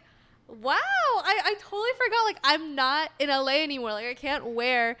was like, wow, I totally forgot. Like I'm not in LA anymore. Like I can't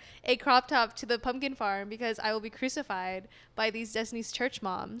wear a crop top to the pumpkin farm because I will be crucified by these Destiny's Church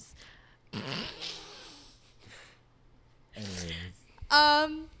moms. Anyways.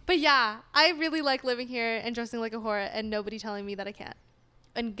 But yeah, I really like living here and dressing like a whore and nobody telling me that I can't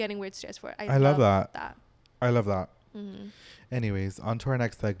and getting weird stares for it. I love that. I love that. Mm-hmm. Anyways, on to our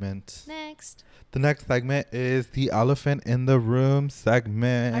next segment. Next. The next segment is the elephant in the room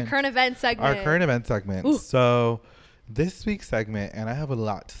segment. Our current event segment. Ooh. So this week's segment, and I have a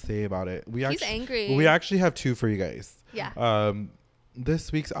lot to say about it. He's angry. We actually have two for you guys. Yeah.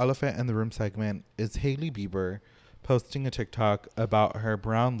 This week's elephant in the room segment is Hailey Bieber posting a TikTok about her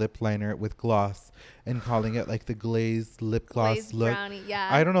brown lip liner with gloss and calling it like the glazed lip gloss Glazed look. brownie, yeah.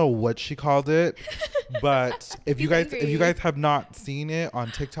 I don't know what she called it, but if you He's guys angry. have not seen it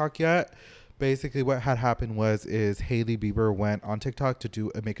on TikTok yet, basically what had happened is Hailey Bieber went on TikTok to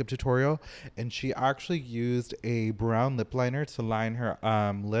do a makeup tutorial, and she actually used a brown lip liner to line her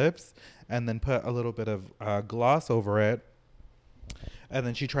lips, and then put a little bit of gloss over it. And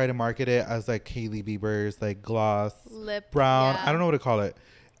then she tried to market it as like Hailey Bieber's like gloss Lip brown. yeah. I don't know what to call it.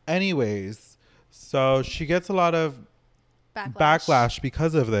 Anyways, so she gets a lot of backlash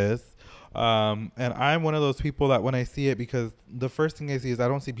because of this. And I'm one of those people that when I see it, because the first thing I see is I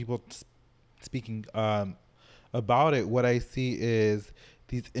don't see people speaking about it. What I see is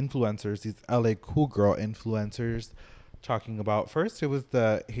these influencers, these LA cool girl influencers, talking about, first it was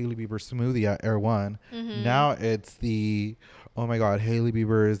the Hailey Bieber smoothie at Air One. Now it's the, oh my God, Hailey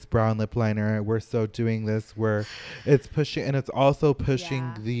Bieber's brown lip liner. We're so doing this where it's pushing, and it's also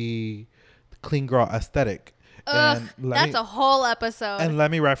pushing the clean girl aesthetic. Ugh, that's a whole episode. And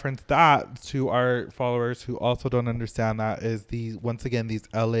let me reference that to our followers who also don't understand that, is these, once again, these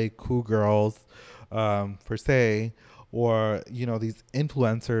LA cool girls, per se, or, you know, these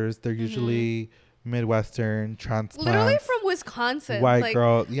influencers, they're usually Midwestern, transplants. Literally from Wisconsin. White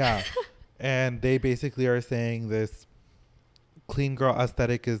girl, yeah. And they basically are saying this clean girl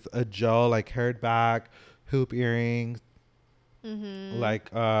aesthetic is a gel, like haired back, hoop earrings,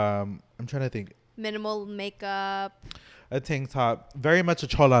 like, I'm trying to think. Minimal makeup. A tank top, very much a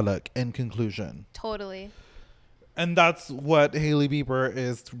chola look in conclusion. Totally. And that's what Hailey Bieber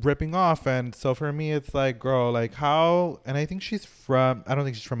is ripping off. And so for me, it's like, girl, like how, and I think she's from, I don't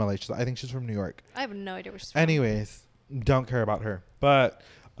think she's from LA. I think she's from New York. I have no idea where she's from. Anyways, don't care about her. But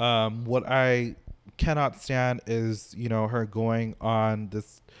what I cannot stand is, you know, her going on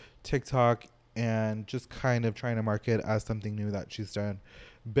this TikTok and just kind of trying to market as something new that she's done.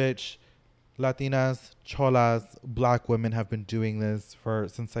 Bitch, Latinas, cholas, black women have been doing this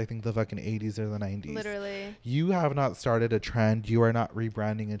since I think the fucking 80s or the 90s. Literally. You have not started a trend. You are not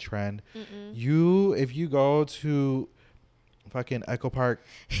rebranding a trend. If you go to fucking Echo Park,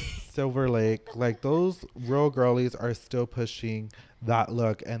 Silver Lake, like those real girlies are still pushing that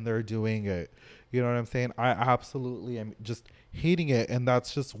look and they're doing it. You know what I'm saying? I absolutely am just hating it. And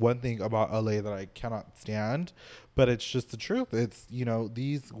that's just one thing about LA that I cannot stand. But it's just the truth. It's, you know,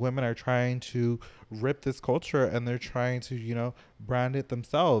 these women are trying to rip this culture and they're trying to, you know, brand it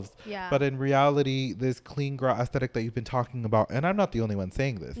themselves. Yeah. But in reality, this clean girl aesthetic that you've been talking about, and I'm not the only one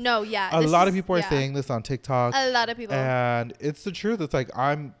saying this. No, yeah. A lot of people are saying this on TikTok. A lot of people. And it's the truth. It's like,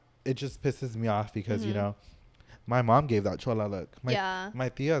 it just pisses me off because, you know, my mom gave that chola look. My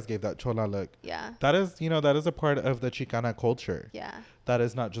tias gave that chola look. Yeah. That is, you know, that is a part of the Chicana culture. Yeah. That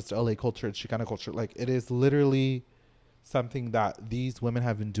is not just LA culture, it's Chicana culture. Like, it is literally something that these women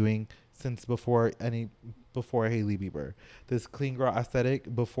have been doing since before Hailey Bieber. This clean girl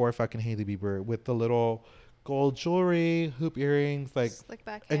aesthetic before fucking Hailey Bieber, with the little gold jewelry, hoop earrings, like, slick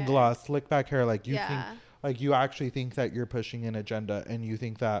back hair. And gloss, slick back hair. Like, you think, like, you actually think that you're pushing an agenda and you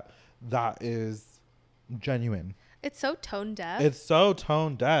think that is genuine. It's so tone deaf. It's so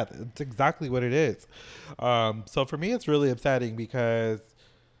tone deaf. It's exactly what it is. So for me, it's really upsetting because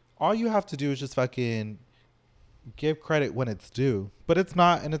all you have to do is just fucking give credit when it's due. But it's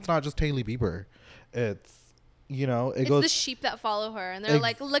not, and it's not just Hailey Bieber. It's, you know, it's the sheep that follow her, and they're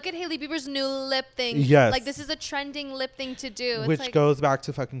like, look at Hailey Bieber's new lip thing. Yes. Like, this is a trending lip thing to do. It's which like, goes back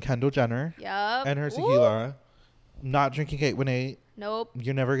to fucking Kendall Jenner. Yep. And her tequila. Not drinking 818. Nope.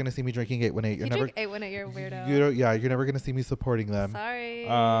 You're never gonna see me drinking 818. You drink 818, you're a weirdo. You're never gonna see me supporting them. Sorry.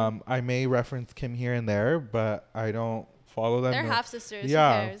 I may reference Kim here and there, but I don't follow them. They're half sisters.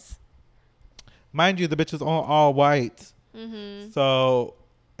 Yeah. Who cares? Mind you, the bitch is all white. Mm-hmm. So,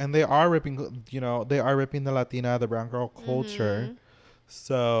 and they are ripping, you know, they are ripping the Latina, the brown girl culture. Mm-hmm.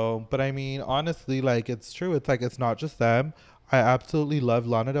 So, but I mean, honestly, like, it's true. It's like, it's not just them. I absolutely love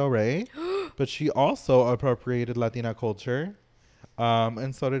Lana Del Rey, but she also appropriated Latina culture.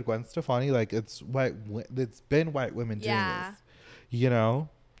 And so did Gwen Stefani. Like, it's been white women doing this. You know?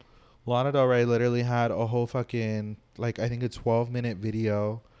 Lana Del Rey literally had a whole fucking, like, I think a 12-minute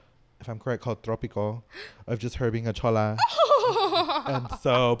video, if I'm correct, called Tropico, of just her being a chola. And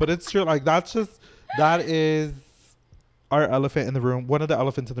so, but it's true. Like, that is our elephant in the room, one of the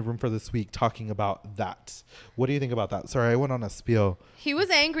elephants in the room for this week, talking about that. What do you think about that? Sorry, I went on a spiel. He was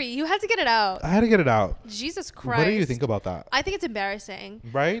angry. You had to get it out. I had to get it out. Jesus Christ. What do you think about that? I think it's embarrassing.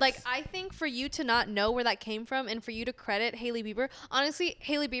 Right? Like, I think for you to not know where that came from and for you to credit Hailey Bieber, honestly,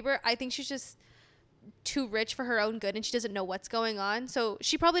 Hailey Bieber, I think she's just too rich for her own good and she doesn't know what's going on. So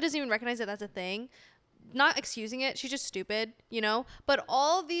she probably doesn't even recognize that that's a thing. Not excusing it. She's just stupid, you know? But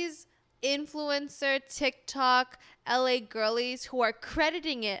all these influencer, TikTok, LA girlies who are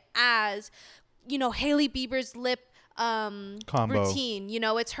crediting it as, you know, Hailey Bieber's lip Combo. routine. You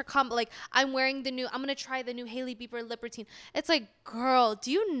know, it's her combo. Like, I'm gonna try the new Hailey Bieber lip routine. It's like, girl,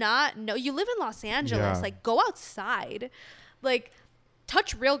 do you not know? You live in Los Angeles. Yeah. Like, go outside. Like,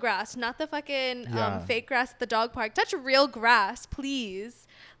 touch real grass, not the fucking fake grass at the dog park. Touch real grass, please.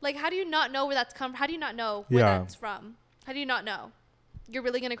 Like, how do you not know where that's come? How do you not know where that's from? How do you not know? You're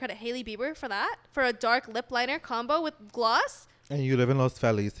really gonna credit Hailey Bieber for that? For a dark lip liner combo with gloss? And you live in Los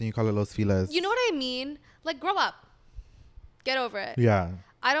Feliz and you call it Los Feliz. You know what I mean? Like, grow up. Get over it. Yeah.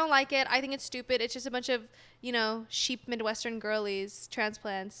 I don't like it. I think it's stupid. It's just a bunch of, you know, sheep Midwestern girlies,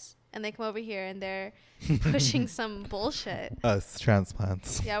 transplants, and they come over here and they're pushing some bullshit. Us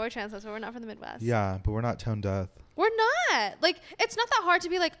transplants. Yeah, we're transplants, but we're not from the Midwest. Yeah, but we're not tone deaf. We're not. Like, it's not that hard to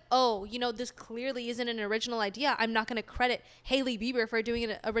be like, oh, you know, this clearly isn't an original idea. I'm not going to credit Hailey Bieber for doing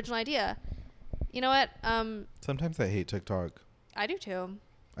an original idea. You know what? Sometimes I hate TikTok. I do too.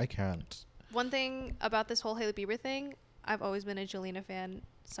 I can't. One thing about this whole Hailey Bieber thing, I've always been a Jelena fan.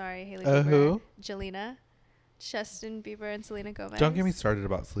 Sorry, Hailey Bieber. Who? Jelena. Justin Bieber and Selena Gomez. Don't get me started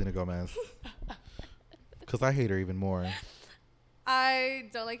about Selena Gomez. Because I hate her even more. I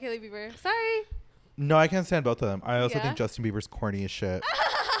don't like Hailey Bieber. Sorry. No, I can't stand both of them. I also Yeah? think Justin Bieber's corny as shit.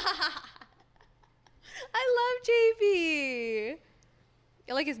 I love JB.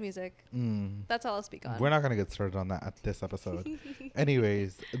 I like his music. That's all I'll speak on. We're not going to get started on that at this episode.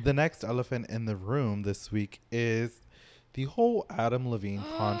 Anyways, the next elephant in the room this week is the whole Adam Levine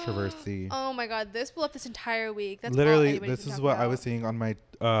controversy. Oh my God, this blew up this entire week. That's all literally, anybody this can is talk what about. I was seeing on my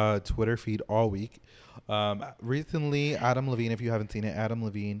Twitter feed all week. Recently, Adam Levine, if you haven't seen it, Adam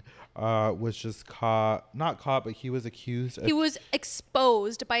Levine was just not caught, but he was accused. He was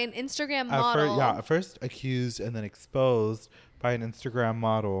exposed by an Instagram model. At first accused and then exposed by an Instagram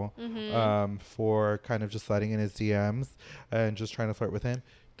model for kind of just sliding in his DMs and just trying to flirt with him.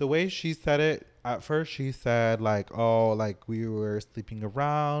 The way she said it, at first she said like, oh, like we were sleeping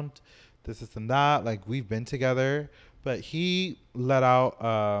around, this and that, like we've been together. But he let out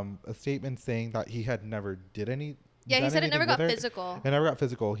a statement saying that he had never did any. Yeah, he said it never got with her. physical. It never got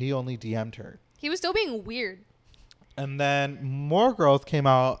physical. He only DM'd her. He was still being weird. And then more girls came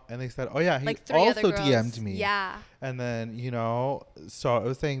out and they said, oh yeah, he Like 3 other also girls. DM'd me. Yeah. And then, you know, so I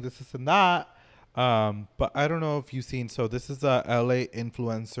was saying this and that. But I don't know if you've seen, so this is a LA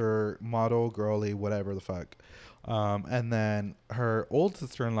influencer, model, girly, whatever the fuck. And then her old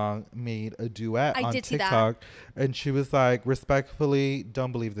sister-in-law made a duet on TikTok, and she was like, respectfully,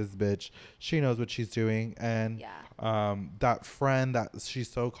 don't believe this bitch. She knows what she's doing. And that friend that she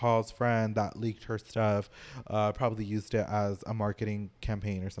so-called friend that leaked her stuff probably used it as a marketing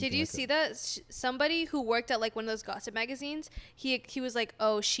campaign or something. Did you see that? Somebody who worked at like one of those gossip magazines, he was like,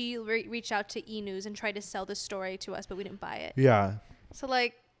 oh, she reached out to E! News and tried to sell the story to us, but we didn't buy it. Yeah. So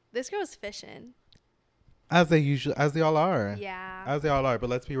like, this girl's fishing. As they all are. Yeah. As they all are. But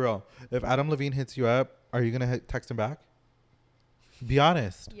let's be real. If Adam Levine hits you up, are you going to text him back? Be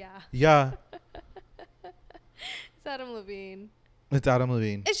honest. Yeah. Yeah. It's Adam Levine. It's Adam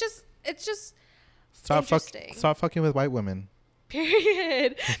Levine. It's just Stop interesting. Stop fucking with white women.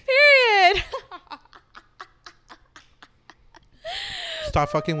 Period. Period. Stop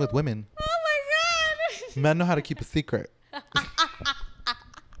fucking with women. Oh my God. Men know how to keep a secret.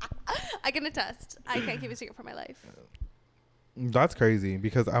 I can attest. I can't keep a secret for my life. That's crazy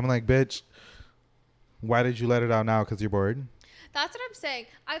because I'm like, bitch, why did you let it out now? Because you're bored? That's what I'm saying.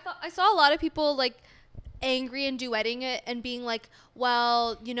 I saw a lot of people like angry and duetting it and being like,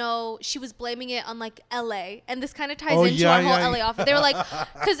 well, you know, she was blaming it on like LA, and this kind of ties into our whole LA office. They were like,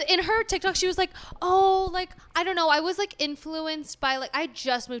 because in her TikTok she was like, oh, like I don't know, I was like influenced by like I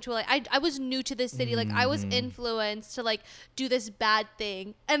just moved to LA. I was new to this city, like I was influenced to like do this bad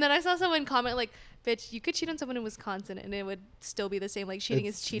thing. And then I saw someone comment like, bitch, you could cheat on someone in Wisconsin and it would still be the same. Like cheating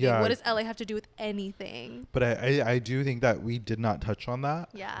is cheating. Yeah. What does LA have to do with anything? But I do think that we did not touch on that.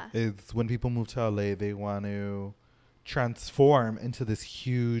 Yeah. It's when people move to LA, they want to transform into this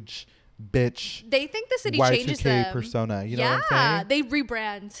huge bitch. They think the city Y2K changes them. persona. You know what I'm saying? Yeah, they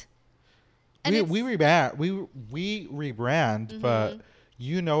rebrand. And We rebrand. We rebrand, but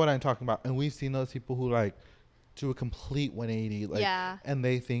you know what I'm talking about. And we've seen those people who like do a complete 180, like, and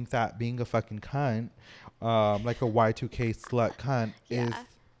they think that being a fucking cunt, like a Y2K slut cunt, is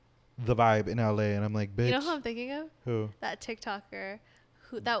the vibe in LA. And I'm like, bitch. You know who I'm thinking of? Who? That TikToker,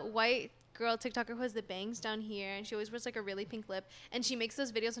 that white girl TikToker who has the bangs down here, and she always wears like a really pink lip, and she makes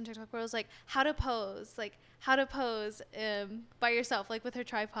those videos on TikTok where it was like how to pose by yourself, like with her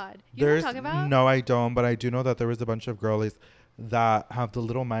tripod. You know what I'm talking about? No, I don't, but I do know that there was a bunch of girlies that have the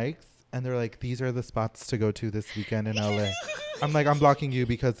little mics and they're like, these are the spots to go to this weekend in LA. I'm like, I'm blocking you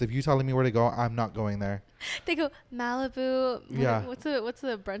because if you telling me where to go, I'm not going there. They go Malibu. Yeah. What's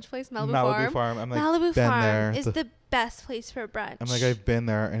the brunch place? Malibu Farm. I'm like, Malibu been Farm there. is the best place for brunch. I'm like, I've been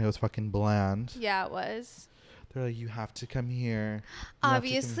there and it was fucking bland. Yeah, it was. They're like, you have to come here.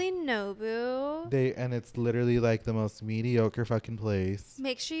 Obviously, Nobu. And it's literally like the most mediocre fucking place.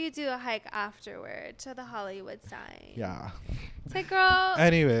 Make sure you do a hike afterward to the Hollywood sign. Yeah. It's like, girl.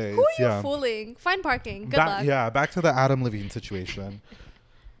 Anyways, who are you fooling? Find parking. Good luck. Yeah, back to the Adam Levine situation.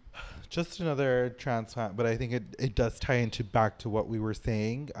 Just another transplant, but I think it does tie into back to what we were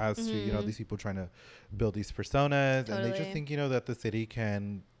saying as to, you know, these people trying to build these personas. Totally. And they just think, you know, that the city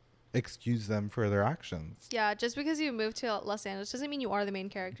can excuse them for their actions. Yeah, just because you moved to Los Angeles doesn't mean you are the main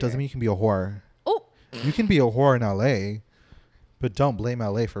character. Doesn't mean you can be a whore. Oh. You can be a whore in LA, but don't blame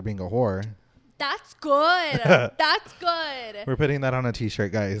LA for being a whore. That's good. That's good. We're putting that on a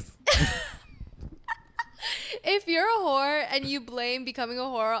t-shirt, guys. If you're a whore and you blame becoming a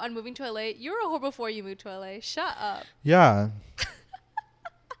whore on moving to LA, you were a whore before you moved to LA. Shut up. Yeah.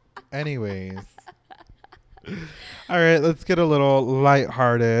 Anyways. All right, let's get a little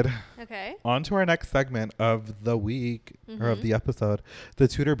lighthearted. Okay. On to our next segment of the week or of the episode, the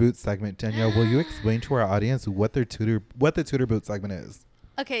Tutor Boot segment. Danielle, will you explain to our audience what the Tutor Boot segment is?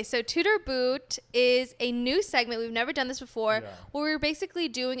 Okay, so Tutor Boot is a new segment. We've never done this before, where we're basically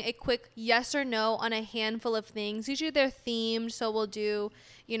doing a quick yes or no on a handful of things. Usually they're themed, so we'll do,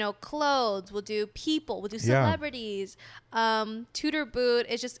 you know, clothes, we'll do people, we'll do celebrities. Tutor Boot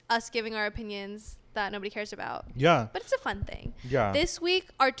is just us giving our opinions that nobody cares about. Yeah. But it's a fun thing. Yeah. This week,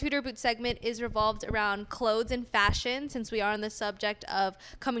 our Tutor Boot segment is revolved around clothes and fashion, since we are on the subject of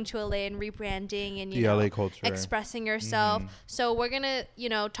coming to LA and rebranding and, you know, LA culture. expressing yourself. So we're going to, you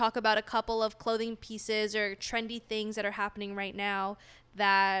know, talk about a couple of clothing pieces or trendy things that are happening right now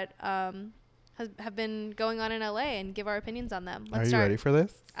that have been going on in LA and give our opinions on them. Let's start. Are you ready for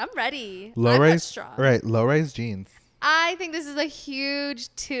this? I'm ready. Low-rise, strong. right, low-rise jeans. I think this is a huge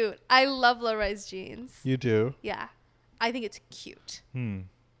toot. I love low-rise jeans. You do? Yeah. I think it's cute.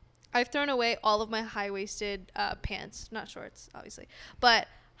 I've thrown away all of my high-waisted pants. Not shorts, obviously. But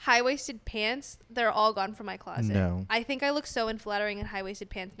high-waisted pants, they're all gone from my closet. No. I think I look so unflattering in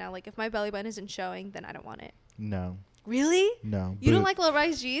high-waisted pants now. Like, if my belly button isn't showing, then I don't want it. No. Really? No. You don't like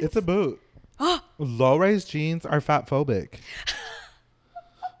low-rise jeans? It's a boot. Low-rise jeans are fat-phobic.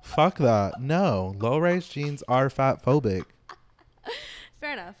 Fuck that. No. Low-rise jeans are fat-phobic.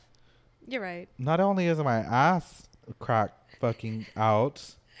 Fair enough. You're right. Not only is my ass crack fucking out,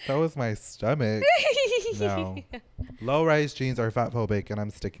 so is my stomach. No. Low-rise jeans are fat-phobic, and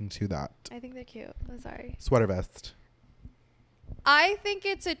I'm sticking to that. I think they're cute. I'm sorry. Sweater vest. I think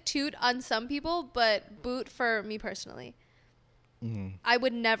it's a toot on some people, but boot for me personally. I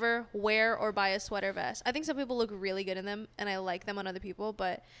would never wear or buy a sweater vest. I think some people look really good in them, and I like them on other people,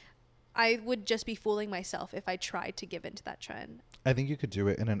 but I would just be fooling myself if I tried to give into that trend. I think you could do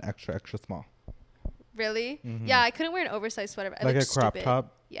it in an extra, extra small. Really? Yeah, I couldn't wear an oversized sweater vest. Like a crop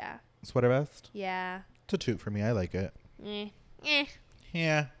top? Yeah. Sweater vest? Yeah. It's a toot for me. I like it.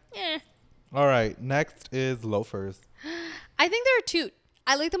 Yeah. Eh. All right. Next is loafers. I think they're a toot.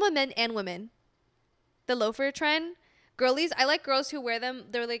 I like them on men and women. The loafer trend. Girlies, I like girls who wear them.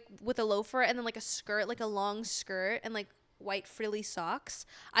 They're like with a loafer and then like a skirt, like a long skirt and like white frilly socks.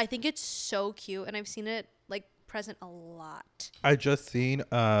 I think it's so cute, and I've seen it like present a lot. I just seen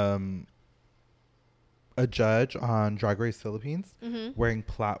a judge on Drag Race Philippines wearing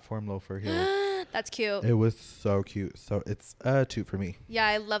platform loafer heels. That's cute. It was so cute. So it's a toot for me. Yeah,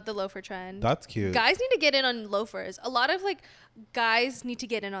 I love the loafer trend. That's cute. Guys need to get in on loafers. A lot of like guys need to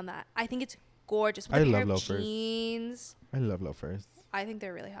get in on that. I think it's gorgeous. With I a pair love of loafers. jeans. I love loafers. I think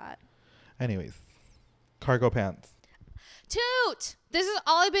they're really hot. Anyways, cargo pants. Toot! This is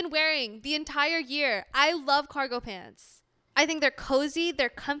all I've been wearing the entire year. I love cargo pants. I think they're cozy, they're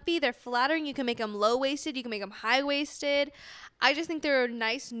comfy, they're flattering. You can make them low-waisted, you can make them high-waisted. I just think they're a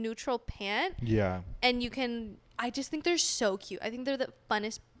nice neutral pant. Yeah. And I just think they're so cute. I think they're the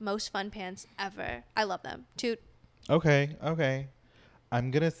funnest, most fun pants ever. I love them. Toot. Okay.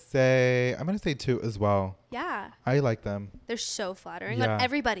 I'm gonna say toot as well. Yeah. I like them. They're so flattering Yeah. on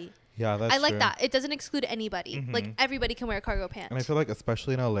everybody. Yeah, that's I like true. that. It doesn't exclude anybody. Like everybody can wear a cargo pant. And I feel like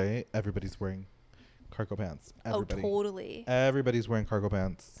especially in LA, everybody's wearing cargo pants. Everybody. Oh, totally. Everybody's wearing cargo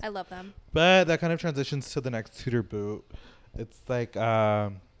pants. I love them. But that kind of transitions to the next Tutor boot. It's like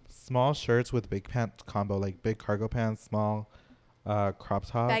small shirts with big pant combo, like big cargo pants, small crop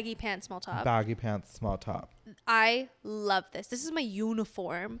top. Baggy pants, small top. Baggy pants, small top. I love this. This is my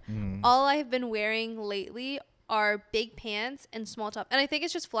uniform. All I've been wearing lately are big pants and small top. And I think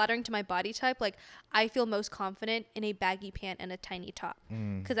it's just flattering to my body type. Like, I feel most confident in a baggy pant and a tiny top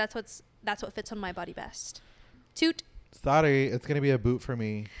because that's what fits on my body best. Toot. Sorry, it's gonna be a boot for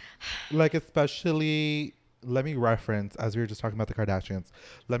me. Like, especially, let me reference, as we were just talking about the Kardashians,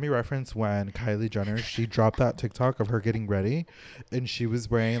 let me reference when Kylie Jenner, she dropped that TikTok of her getting ready, and she was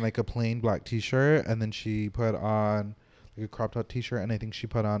wearing like a plain black t-shirt, and then she put on like a crop top t-shirt, and I think she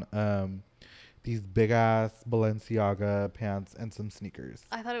put on these big ass Balenciaga pants and some sneakers.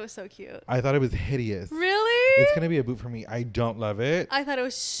 I thought it was so cute. I thought it was hideous. Really? It's gonna be a boot for me. I don't love it. I thought it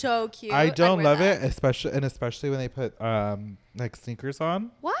was so cute. I don't love that. it, especially when they put like sneakers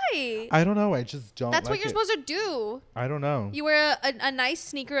on. Why? I don't know. I just don't. That's like what you're supposed to do. I don't know. You wear a nice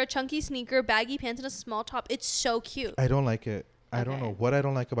sneaker, a chunky sneaker, baggy pants, and a small top. It's so cute. I don't like it. I don't Okay. know what I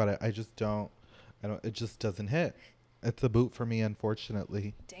don't like about it. I just don't. I don't. It just doesn't hit. It's a boot for me,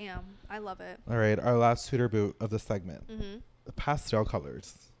 unfortunately. Damn, I love it. All right, our last tutor boot of the segment. Mm-hmm. The pastel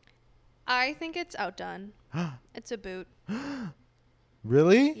colors. I think it's outdone. It's a boot.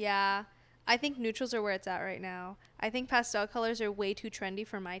 Really? Yeah. I think neutrals are where it's at right now. I think pastel colors are way too trendy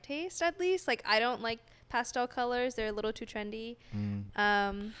for my taste, at least. Like, I don't like pastel colors. They're a little too trendy.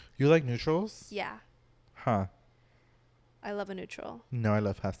 You like neutrals? Yeah. Huh. I love a neutral. No, I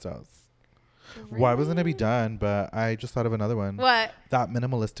love pastels. Well, I wasn't gonna be done, but I just thought of another one. What? That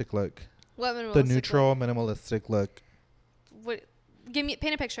minimalistic look. What minimalistic The neutral look? minimalistic look. What? Paint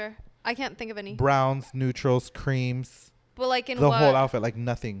a picture. I can't think of any. Browns, neutrals, creams. But like in The what? whole outfit, like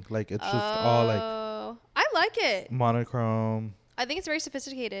nothing. Like it's just all like Oh, I like it. monochrome. I think it's very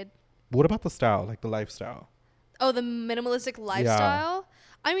sophisticated. What about the style, like the lifestyle? Oh, the minimalistic lifestyle.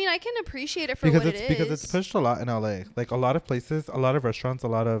 I mean, I can appreciate it for Because what it's it is. because it's pushed a lot in LA. Like a lot of places, a lot of restaurants, a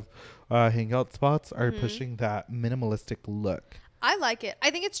lot of hangout spots are pushing that minimalistic look. I like it.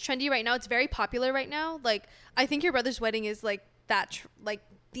 I think it's trendy right now. It's very popular right now. Like, I think your brother's wedding is like that like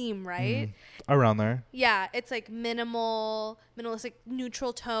theme, right? Around there. Yeah, it's like minimalistic,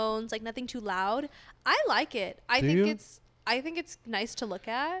 neutral tones, like nothing too loud. I like it. I think it's nice to look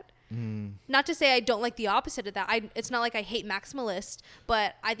at. Not to say I don't like the opposite of that. It's not like I hate maximalist,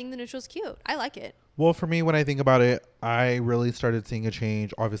 but I think the neutral's cute. I like it. Well, for me, when I think about it, I really started seeing a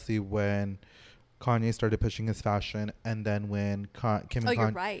change, obviously, when Kanye started pushing his fashion, and then when Kim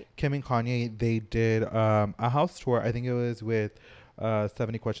and Kanye, they did a house tour. I think it was with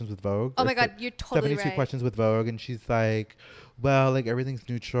 70 Questions with Vogue. Oh my God, you're totally 72 right. Questions with Vogue, and she's like, well, like everything's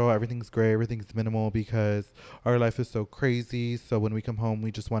neutral, everything's gray, everything's minimal because our life is so crazy. So when we come home,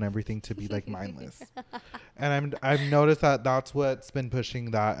 we just want everything to be like mindless. And I've noticed that that's what's been pushing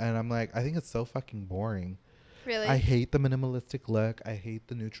that, and I'm like, I think it's so fucking boring. Really? I hate the minimalistic look. I hate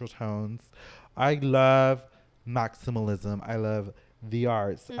the neutral tones. I love maximalism. I love the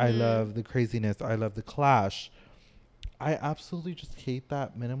arts. I love the craziness. I love the clash. I absolutely just hate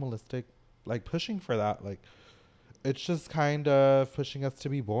that minimalistic, like pushing for that. Like, it's just kind of pushing us to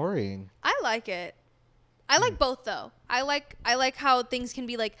be boring. I like it. I like both though. I like how things can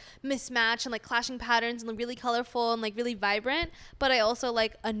be like mismatched and like clashing patterns and like really colorful and like really vibrant, but I also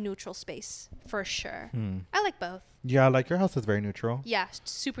like a neutral space for sure. I like both. Yeah, like your house is very neutral. Yeah,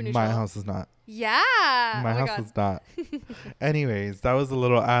 super neutral. My house is not. Yeah. My house is not. Anyways, that was a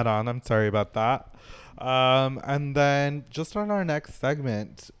little add-on. I'm sorry about that. And then just on our next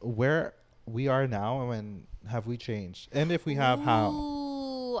segment, where we are now and have we changed? And if we have, how?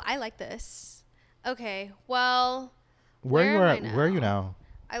 Ooh, I like this. Okay, well, Where am I now? are you now?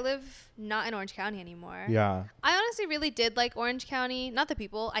 I live not in Orange County anymore. Yeah. I honestly really did like Orange County. Not the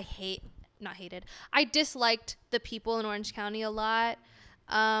people. I disliked the people in Orange County a lot.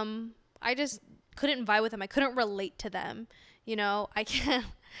 I just couldn't vibe with them. I couldn't relate to them. You know, I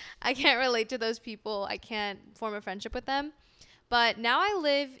can't relate to those people. I can't form a friendship with them. But now I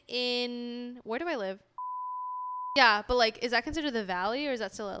live in, where do I live? Yeah, but like, is that considered the Valley or is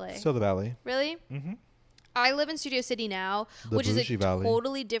that still LA? Still the Valley. Really? Mm-hmm. I live in Studio City now, The which is a bougie Valley.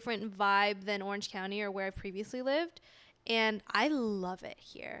 totally different vibe than Orange County or where I've previously lived. And I love it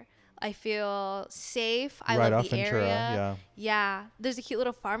here. I feel safe. I Right love off the Ventura, area. yeah. Yeah. There's a cute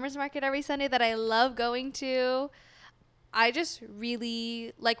little farmer's market every Sunday that I love going to. I just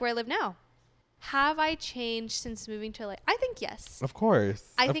really like where I live now. Have I changed since moving to LA? I think yes. Of course.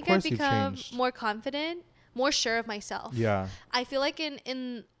 I Of think course I've you've become changed. more confident, more sure of myself. Yeah. I feel like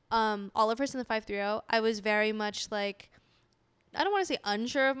in Oliver's in the 530, I was very much like, I don't want to say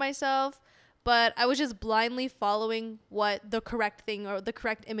unsure of myself, but I was just blindly following what the correct thing or the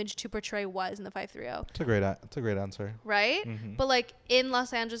correct image to portray was in the 530. It's a great answer. Right? Mhm. But like in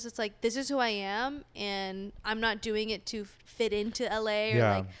Los Angeles, it's like, this is who I am, and I'm not doing it to fit into LA or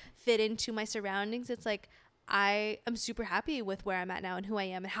Yeah. like fit into my surroundings. It's like, I am super happy with where I'm at now and who I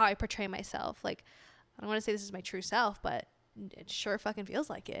am and how I portray myself. Like, I don't want to say this is my true self, but it sure fucking feels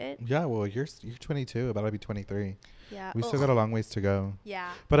like it. Yeah, well, you're 22, about to be 23. Yeah. We still got a long ways to go.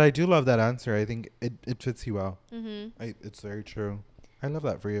 Yeah. But I do love that answer. I think it fits you well. Mm-hmm. It's very true. I love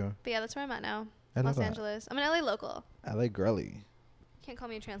that for you. But yeah, that's where I'm at now. I love Los that. Angeles. I'm an LA local. LA girly. Can't call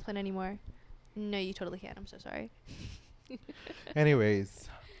me a transplant anymore. No, you totally can. I'm so sorry. Anyways,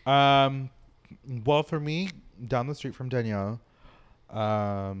 well, for me, down the street from Danielle,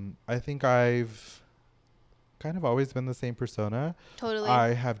 I think I've kind of always been the same persona. Totally.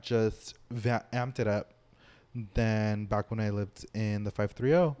 I have just amped it up than back when I lived in the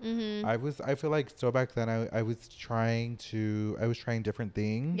 530. Mm-hmm. I feel like still back then I was trying different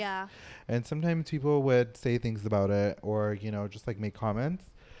things. Yeah. And sometimes people would say things about it or, just like make comments.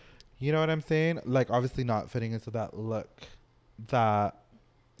 You know what I'm saying? Like obviously not fitting into that look that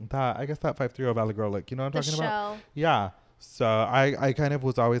I guess that 530 Valley Girl look. You know what I'm talking about? Yeah. So I kind of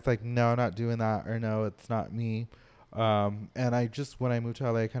was always like, no, not doing that, or no, it's not me. And I just, when I moved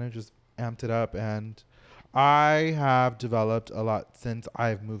to LA, I kind of just amped it up, and I have developed a lot since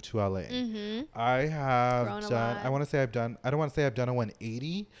I've moved to LA. Mm-hmm. I have Grown a done, lot. I don't want to say I've done a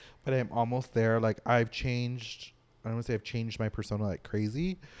 180, but I'm almost there. Like I've changed. I don't want to say I've changed my persona like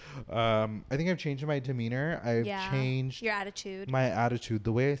crazy. I think I've changed my demeanor. I've changed your attitude. my attitude,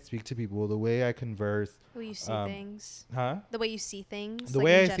 the way I speak to people, the way I converse. The way you see things. Huh? The way you see things. The like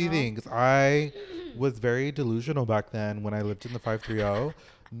way in I see general. things. I was very delusional back then when I lived in the 530.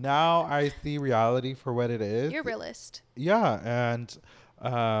 Now I see reality for what it is. You're a realist. Yeah. And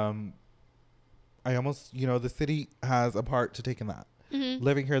I almost, the city has a part to take in that. Mm-hmm.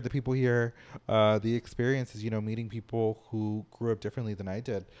 Living here, the people here, the experiences, meeting people who grew up differently than I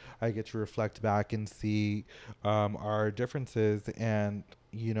did. I get to reflect back and see our differences. And,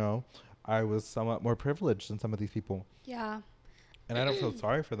 I was somewhat more privileged than some of these people. Yeah. And I don't feel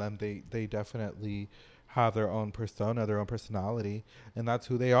sorry for them. They definitely have their own persona, their own personality, and that's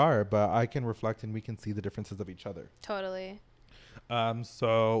who they are. But I can reflect and we can see the differences of each other. Totally.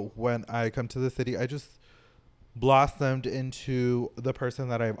 So when I come to the city, I just blossomed into the person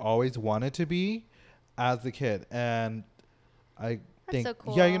that I've always wanted to be as a kid. And I think, so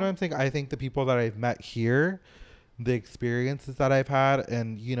cool. yeah, you know what I'm saying? I think the people that I've met here, the experiences that I've had,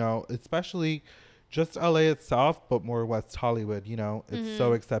 and, especially just LA itself, but more West Hollywood, it's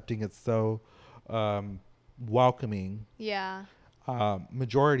so accepting. It's so welcoming. Yeah.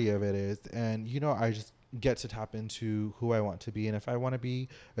 Majority of it is. And, I just get to tap into who I want to be. And if I want to be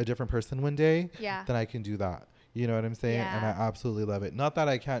a different person one day, then I can do that. You know what I'm saying? Yeah. And I absolutely love it. Not that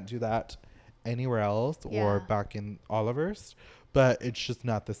I can't do that anywhere else or back in Oliver's, but it's just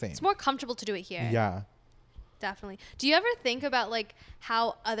not the same. It's more comfortable to do it here. Yeah. Definitely. Do you ever think about like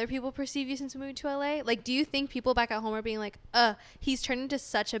how other people perceive you since you moved to LA? Like, do you think people back at home are being like, he's turned into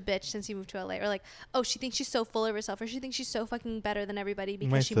such a bitch since he moved to LA? Or like, oh, she thinks she's so full of herself, or she thinks she's so fucking better than everybody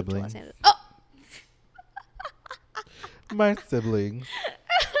because she moved to Los Angeles. Oh! My siblings.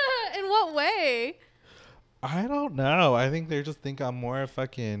 In what way? I don't know. I think they just think I'm more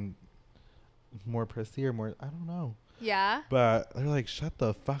prissy or more, I don't know. Yeah. But they're like, shut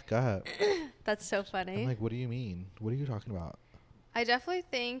the fuck up. That's so funny. I'm like, what do you mean? What are you talking about? I definitely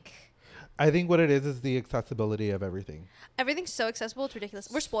think what it is the accessibility of everything. everything's so accessible. It's ridiculous.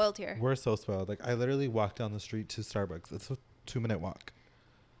 We're spoiled here. We're so spoiled. Like, I literally walked down the street to Starbucks. It's a 2-minute walk.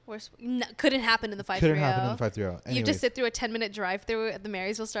 Couldn't happen in the 530. Couldn't happen in the 530. You have to sit through a 10-minute drive-through at the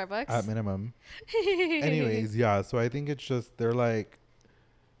Marysville Starbucks. At minimum. Anyways, yeah. So I think it's just, they're like,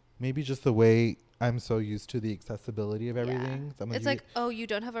 maybe just the way I'm so used to the accessibility of everything. Yeah. So I'm it's like, oh, you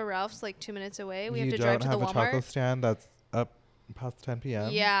don't have a Ralph's like 2 minutes away. We have to you drive don't to the have a Walmart. taco stand that's up past 10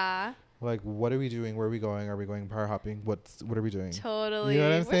 p.m. Yeah. Like, what are we doing? Where are we going? Are we going bar hopping? What are we doing? Totally. You know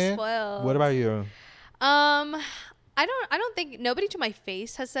what I'm We're saying? spoiled. What about you? I don't think nobody to my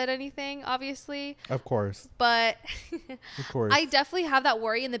face has said anything, obviously. Of course. But Of course. I definitely have that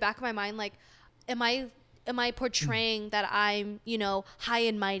worry in the back of my mind, like, am I portraying that I'm, high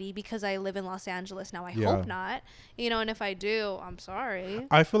and mighty because I live in Los Angeles now? I hope not. And if I do, I'm sorry.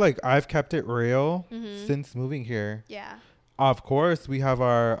 I feel like I've kept it real since moving here. Yeah. Of course, we have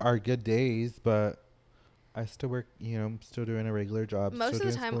our good days, but I still work, I'm still doing a regular job. Most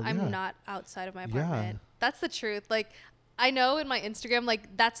of the time, I'm not outside of my apartment. That's the truth. Like, I know in my Instagram,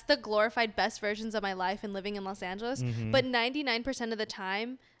 like, that's the glorified best versions of my life and living in Los Angeles. But 99% of the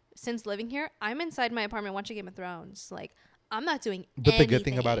time since living here, I'm inside my apartment watching Game of Thrones. Like, I'm not doing anything. But the good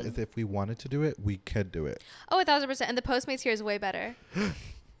thing about it is if we wanted to do it, we could do it. Oh, 1,000%. And the Postmates here is way better.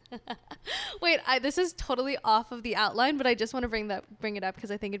 Wait, Wait, this is totally off of the outline, but I just want to bring it up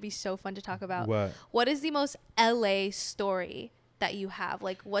because I think it'd be so fun to talk about. What is the most LA story that you have?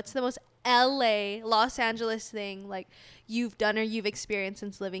 Like, what's the most Los Angeles thing like you've done or you've experienced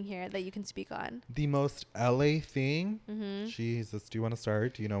since living here that you can speak on? The most LA thing? Jesus, do you want to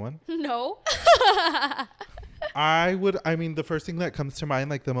start? Do you know one? No. The first thing that comes to mind,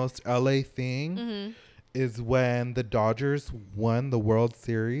 like the most LA thing, is when the Dodgers won the World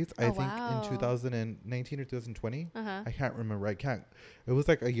Series. I think in 2019 or 2020. I can't remember. It was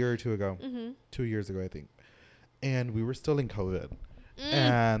like a year or two ago. 2 years ago, I think. And we were still in COVID.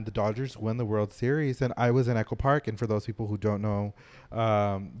 And the Dodgers won the World Series. And I was in Echo Park. And for those people who don't know,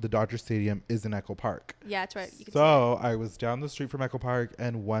 the Dodger Stadium is in Echo Park. Yeah, that's right. So I was down the street from Echo Park.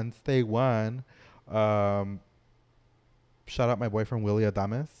 And once they won, shout out my boyfriend, Willie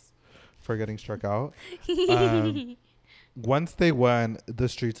Adames, for getting struck out. Once they won, the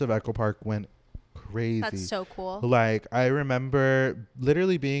streets of Echo Park went crazy. That's so cool. Like, I remember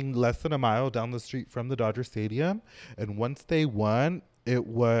literally being less than a mile down the street from the Dodger Stadium, and once they won, it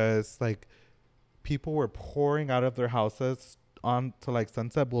was like people were pouring out of their houses onto like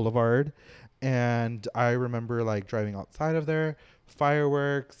Sunset Boulevard. And I remember like driving outside of there,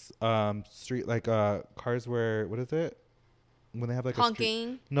 fireworks, street, like cars were, what is it when they have like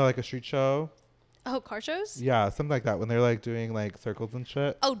honking? Like a street show. Oh, car shows? Yeah, something like that, when they're like doing like circles and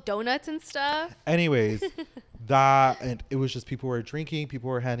shit. Oh, donuts and stuff. Anyways, and it was just people were drinking, people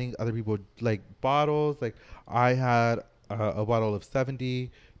were handing other people like bottles. Like I had a bottle of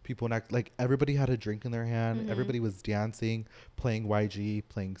 70. People next, like everybody had a drink in their hand. Everybody was dancing, playing YG,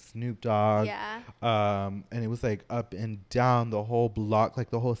 playing Snoop Dogg. Yeah. And it was like up and down the whole block, like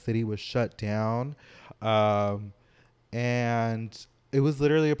the whole city was shut down. And it was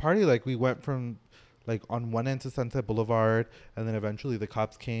literally a party. Like we went from like on one end to Sunset Boulevard, and then eventually the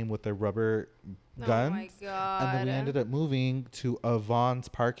cops came with their rubber guns. Oh my God. And then we ended up moving to Avon's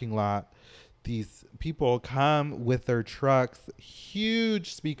parking lot. These people come with their trucks,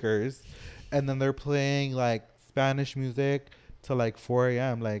 huge speakers, and then they're playing like Spanish music till like 4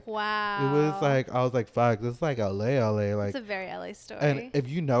 a.m. Like, wow. It was like, I was like, fuck, this is like LA. Like, it's a very LA story. And if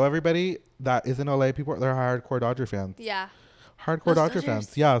you know everybody that is in LA, people, they're hardcore Dodger fans. Yeah. Hardcore Dodger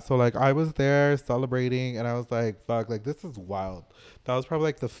fans. Yeah. So like I was there celebrating, and I was like, fuck, like this is wild. That was probably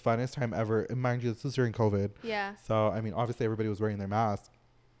like the funnest time ever. And mind you, this was during COVID. Yeah. So, I mean, obviously everybody was wearing their mask,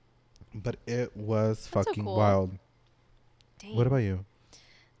 but it was fucking cool. wild. Dang. What about you?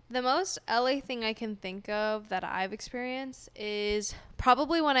 The most LA thing I can think of that I've experienced is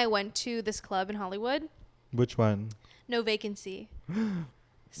probably when I went to this club in Hollywood. Which one? No Vacancy.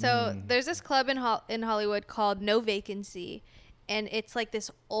 So there's this club in Hollywood called No Vacancy. And it's like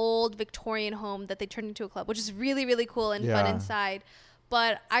this old Victorian home that they turned into a club, which is really, really cool and fun inside.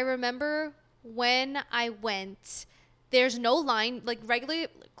 But I remember when I went, there's no line. Like regular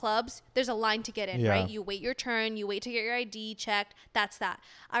clubs, there's a line to get in, right? You wait your turn. You wait to get your ID checked. That's that.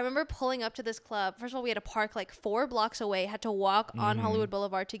 I remember pulling up to this club. First of all, we had to park like 4 blocks away. Had to walk on Hollywood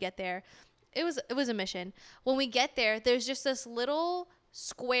Boulevard to get there. It was a mission. When we get there, there's just this little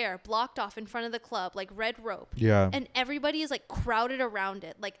square blocked off in front of the club, like red rope. Yeah. And everybody is like crowded around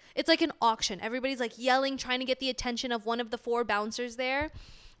it. Like it's like an auction. Everybody's like yelling, trying to get the attention of one of the 4 bouncers there.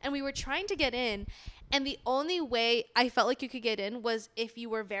 And we were trying to get in. And the only way I felt like you could get in was if you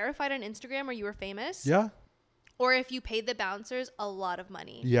were verified on Instagram or you were famous. Yeah. Or if you paid the bouncers a lot of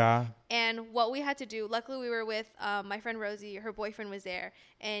money. Yeah. And what we had to do, luckily we were with my friend Rosie, her boyfriend was there,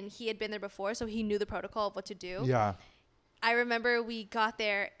 and he had been there before, so he knew the protocol of what to do. Yeah. I remember we got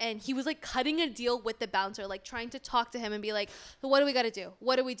there and he was like cutting a deal with the bouncer, like trying to talk to him and be like, what do we got to do?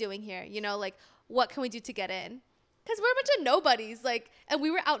 What are we doing here? You know, like what can we do to get in? Because we're a bunch of nobodies, like, and we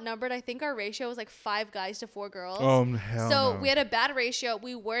were outnumbered. I think our ratio was like 5 guys to 4 girls. Oh, hell so no. we had a bad ratio.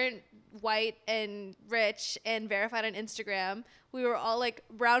 We weren't white and rich and verified on Instagram. We were all like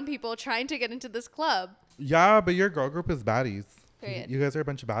brown people trying to get into this club. Yeah, but your girl group is baddies. Period. You guys are a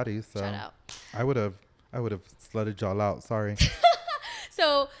bunch of baddies. So Shout out. I would have slutted y'all out. Sorry.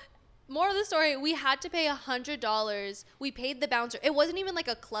 So, more of the story, we had to pay $100. We paid the bouncer. It wasn't even like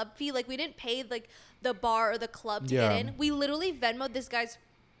a club fee. Like we didn't pay like the bar or the club to get in. We literally Venmoed this guy's,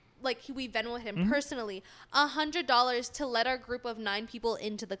 we Venmoed him personally $100 to let our group of 9 people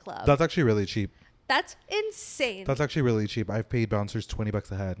into the club. That's actually really cheap. That's insane. That's actually really cheap. I've paid bouncers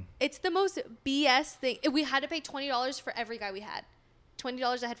 $20 a head. It's the most BS thing. We had to pay $20 for every guy we had.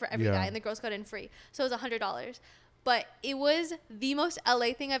 $20 a head for every guy, and the girls got in free. So it was $100. But it was the most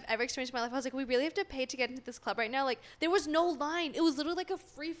LA thing I've ever experienced in my life. I was like, we really have to pay to get into this club right now. Like, there was no line. It was literally like a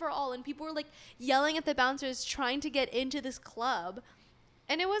free-for-all, and people were like yelling at the bouncers trying to get into this club.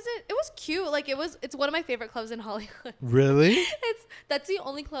 And it was cute. Like it's one of my favorite clubs in Hollywood. Really? That's the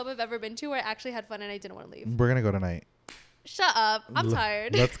only club I've ever been to where I actually had fun and I didn't want to leave. We're gonna go tonight. Shut up. I'm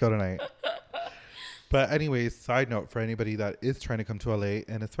tired. Let's go tonight. But anyways, side note for anybody that is trying to come to LA,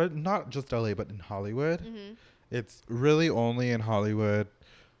 and it's not just LA, but in Hollywood, it's really only in Hollywood,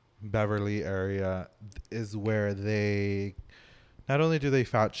 Beverly area is where they, not only do they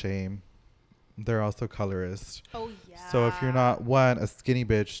fat shame, they're also colorist. Oh, yeah. So if you're not, one, a skinny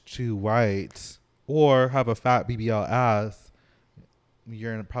bitch, two, white, or have a fat BBL ass,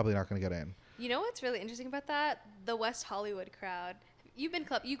 you're probably not going to get in. You know what's really interesting about that? The West Hollywood crowd. You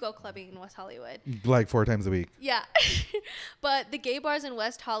go clubbing in West Hollywood. Like 4 times a week. Yeah. But the gay bars in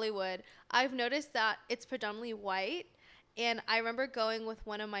West Hollywood, I've noticed that it's predominantly white. And I remember going with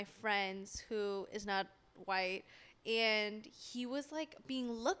one of my friends who is not white. And he was like being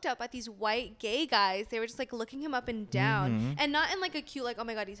looked up at these white gay guys. They were just like looking him up and down. Mm-hmm. And not in like a cute, like, oh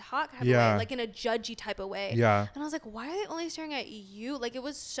my God, he's hot type of Yeah. way. Like in a judgy type of way. Yeah. And I was like, why are they only staring at you? Like it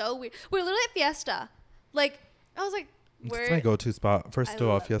was so weird. We were literally at Fiesta. Like, I was like, it's my go-to spot. First of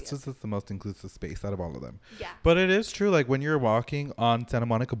all, Fiesta's is the most inclusive space out of all of them. Yeah. But it is true. Like when you're walking on Santa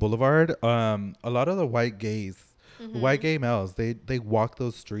Monica Boulevard, a lot of the white gays, white gay males, they walk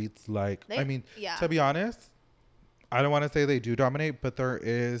those streets like, to be honest, I don't want to say they do dominate, but there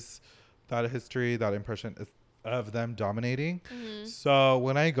is that history, that impression of them dominating. So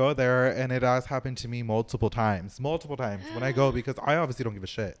when I go there, and it has happened to me multiple times when I go, because I obviously don't give a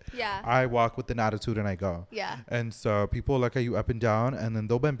shit. Yeah. I walk with an attitude and I go. Yeah. And so people look at you up and down, and then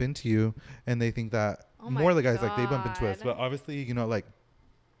they'll bump into you, and they think that more of the guys, like, they bump into us. But obviously, you know, like,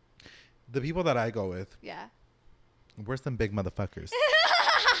 the people that I go with, yeah, we're some big motherfuckers.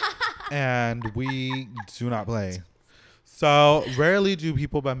 And we do not play. So rarely do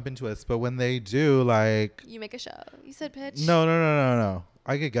people bump into us, but when they do, like, you make a show. You said pitch. No.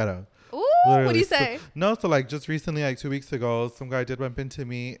 I get ghetto. Ooh, what do you say? So like just recently, like 2 weeks ago, some guy did bump into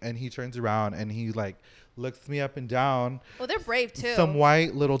me, and he turns around and he like looks me up and down. Well, they're brave too. Some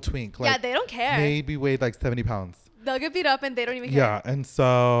white little twink. Like, yeah, they don't care. Maybe weighed like 70 pounds. They'll get beat up and they don't even care. Yeah, and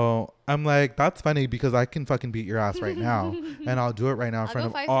so I'm like, that's funny because I can fucking beat your ass right now, and I'll do it right now in front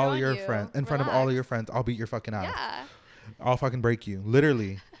of all your friends. In front of all of your friends, I'll beat your fucking ass. Yeah. I'll fucking break you,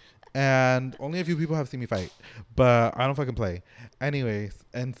 literally. And only a few people have seen me fight, but I don't fucking play. Anyways,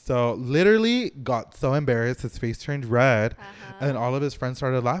 and so literally got so embarrassed, his face turned red, and all of his friends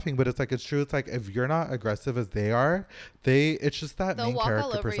started laughing. But it's like, it's true. It's like, if you're not aggressive as they are, it's just that they'll main walk character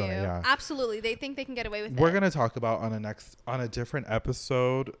all over persona. you. Yeah, absolutely. They think they can get away with it. We're gonna talk about on a different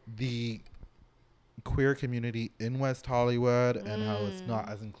episode the queer community in West Hollywood and how it's not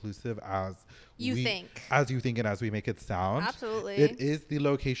as inclusive as you think and as we make it sound. Absolutely. It is the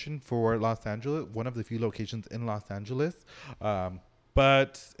location for Los Angeles, one of the few locations in Los Angeles.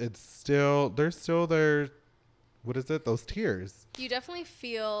 But there's still what is it? Those tiers. You definitely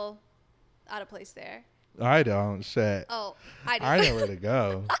feel out of place there. I don't. Shit. Oh, I do. I know where to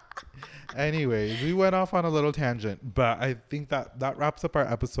go. Anyways, we went off on a little tangent, but I think that wraps up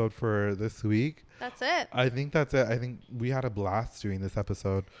our episode for this week. That's it. I think that's it. I think we had a blast doing this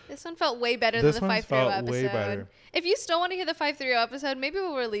episode. This one felt way better than the 530 episode. Way better. If you still want to hear the 530 episode, maybe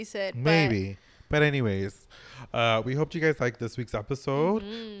we'll release it. Maybe. But anyways, we hope you guys liked this week's episode.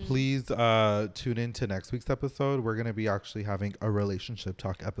 Please tune in to next week's episode. We're going to be actually having a relationship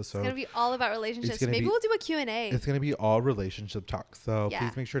talk episode. It's going to be all about relationships. Maybe we'll do a Q&A. It's going to be all relationship talk. So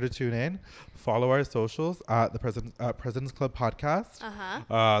please make sure to tune in. Follow our socials at the President's Club Podcast.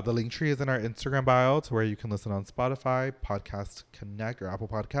 The link tree is in our Instagram bio to where you can listen on Spotify, Podcast Connect, or Apple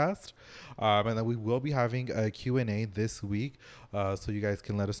Podcast. And then we will be having a Q&A this week. So you guys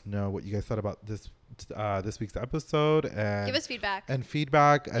can let us know what you guys thought about this week's episode, and give us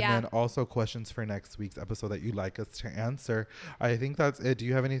feedback and then also questions for next week's episode that you'd like us to answer. I think that's it. Do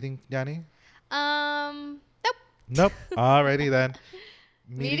you have anything, Danny? Nope. Alrighty then.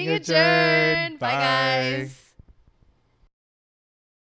 Meeting adjourned. Bye guys.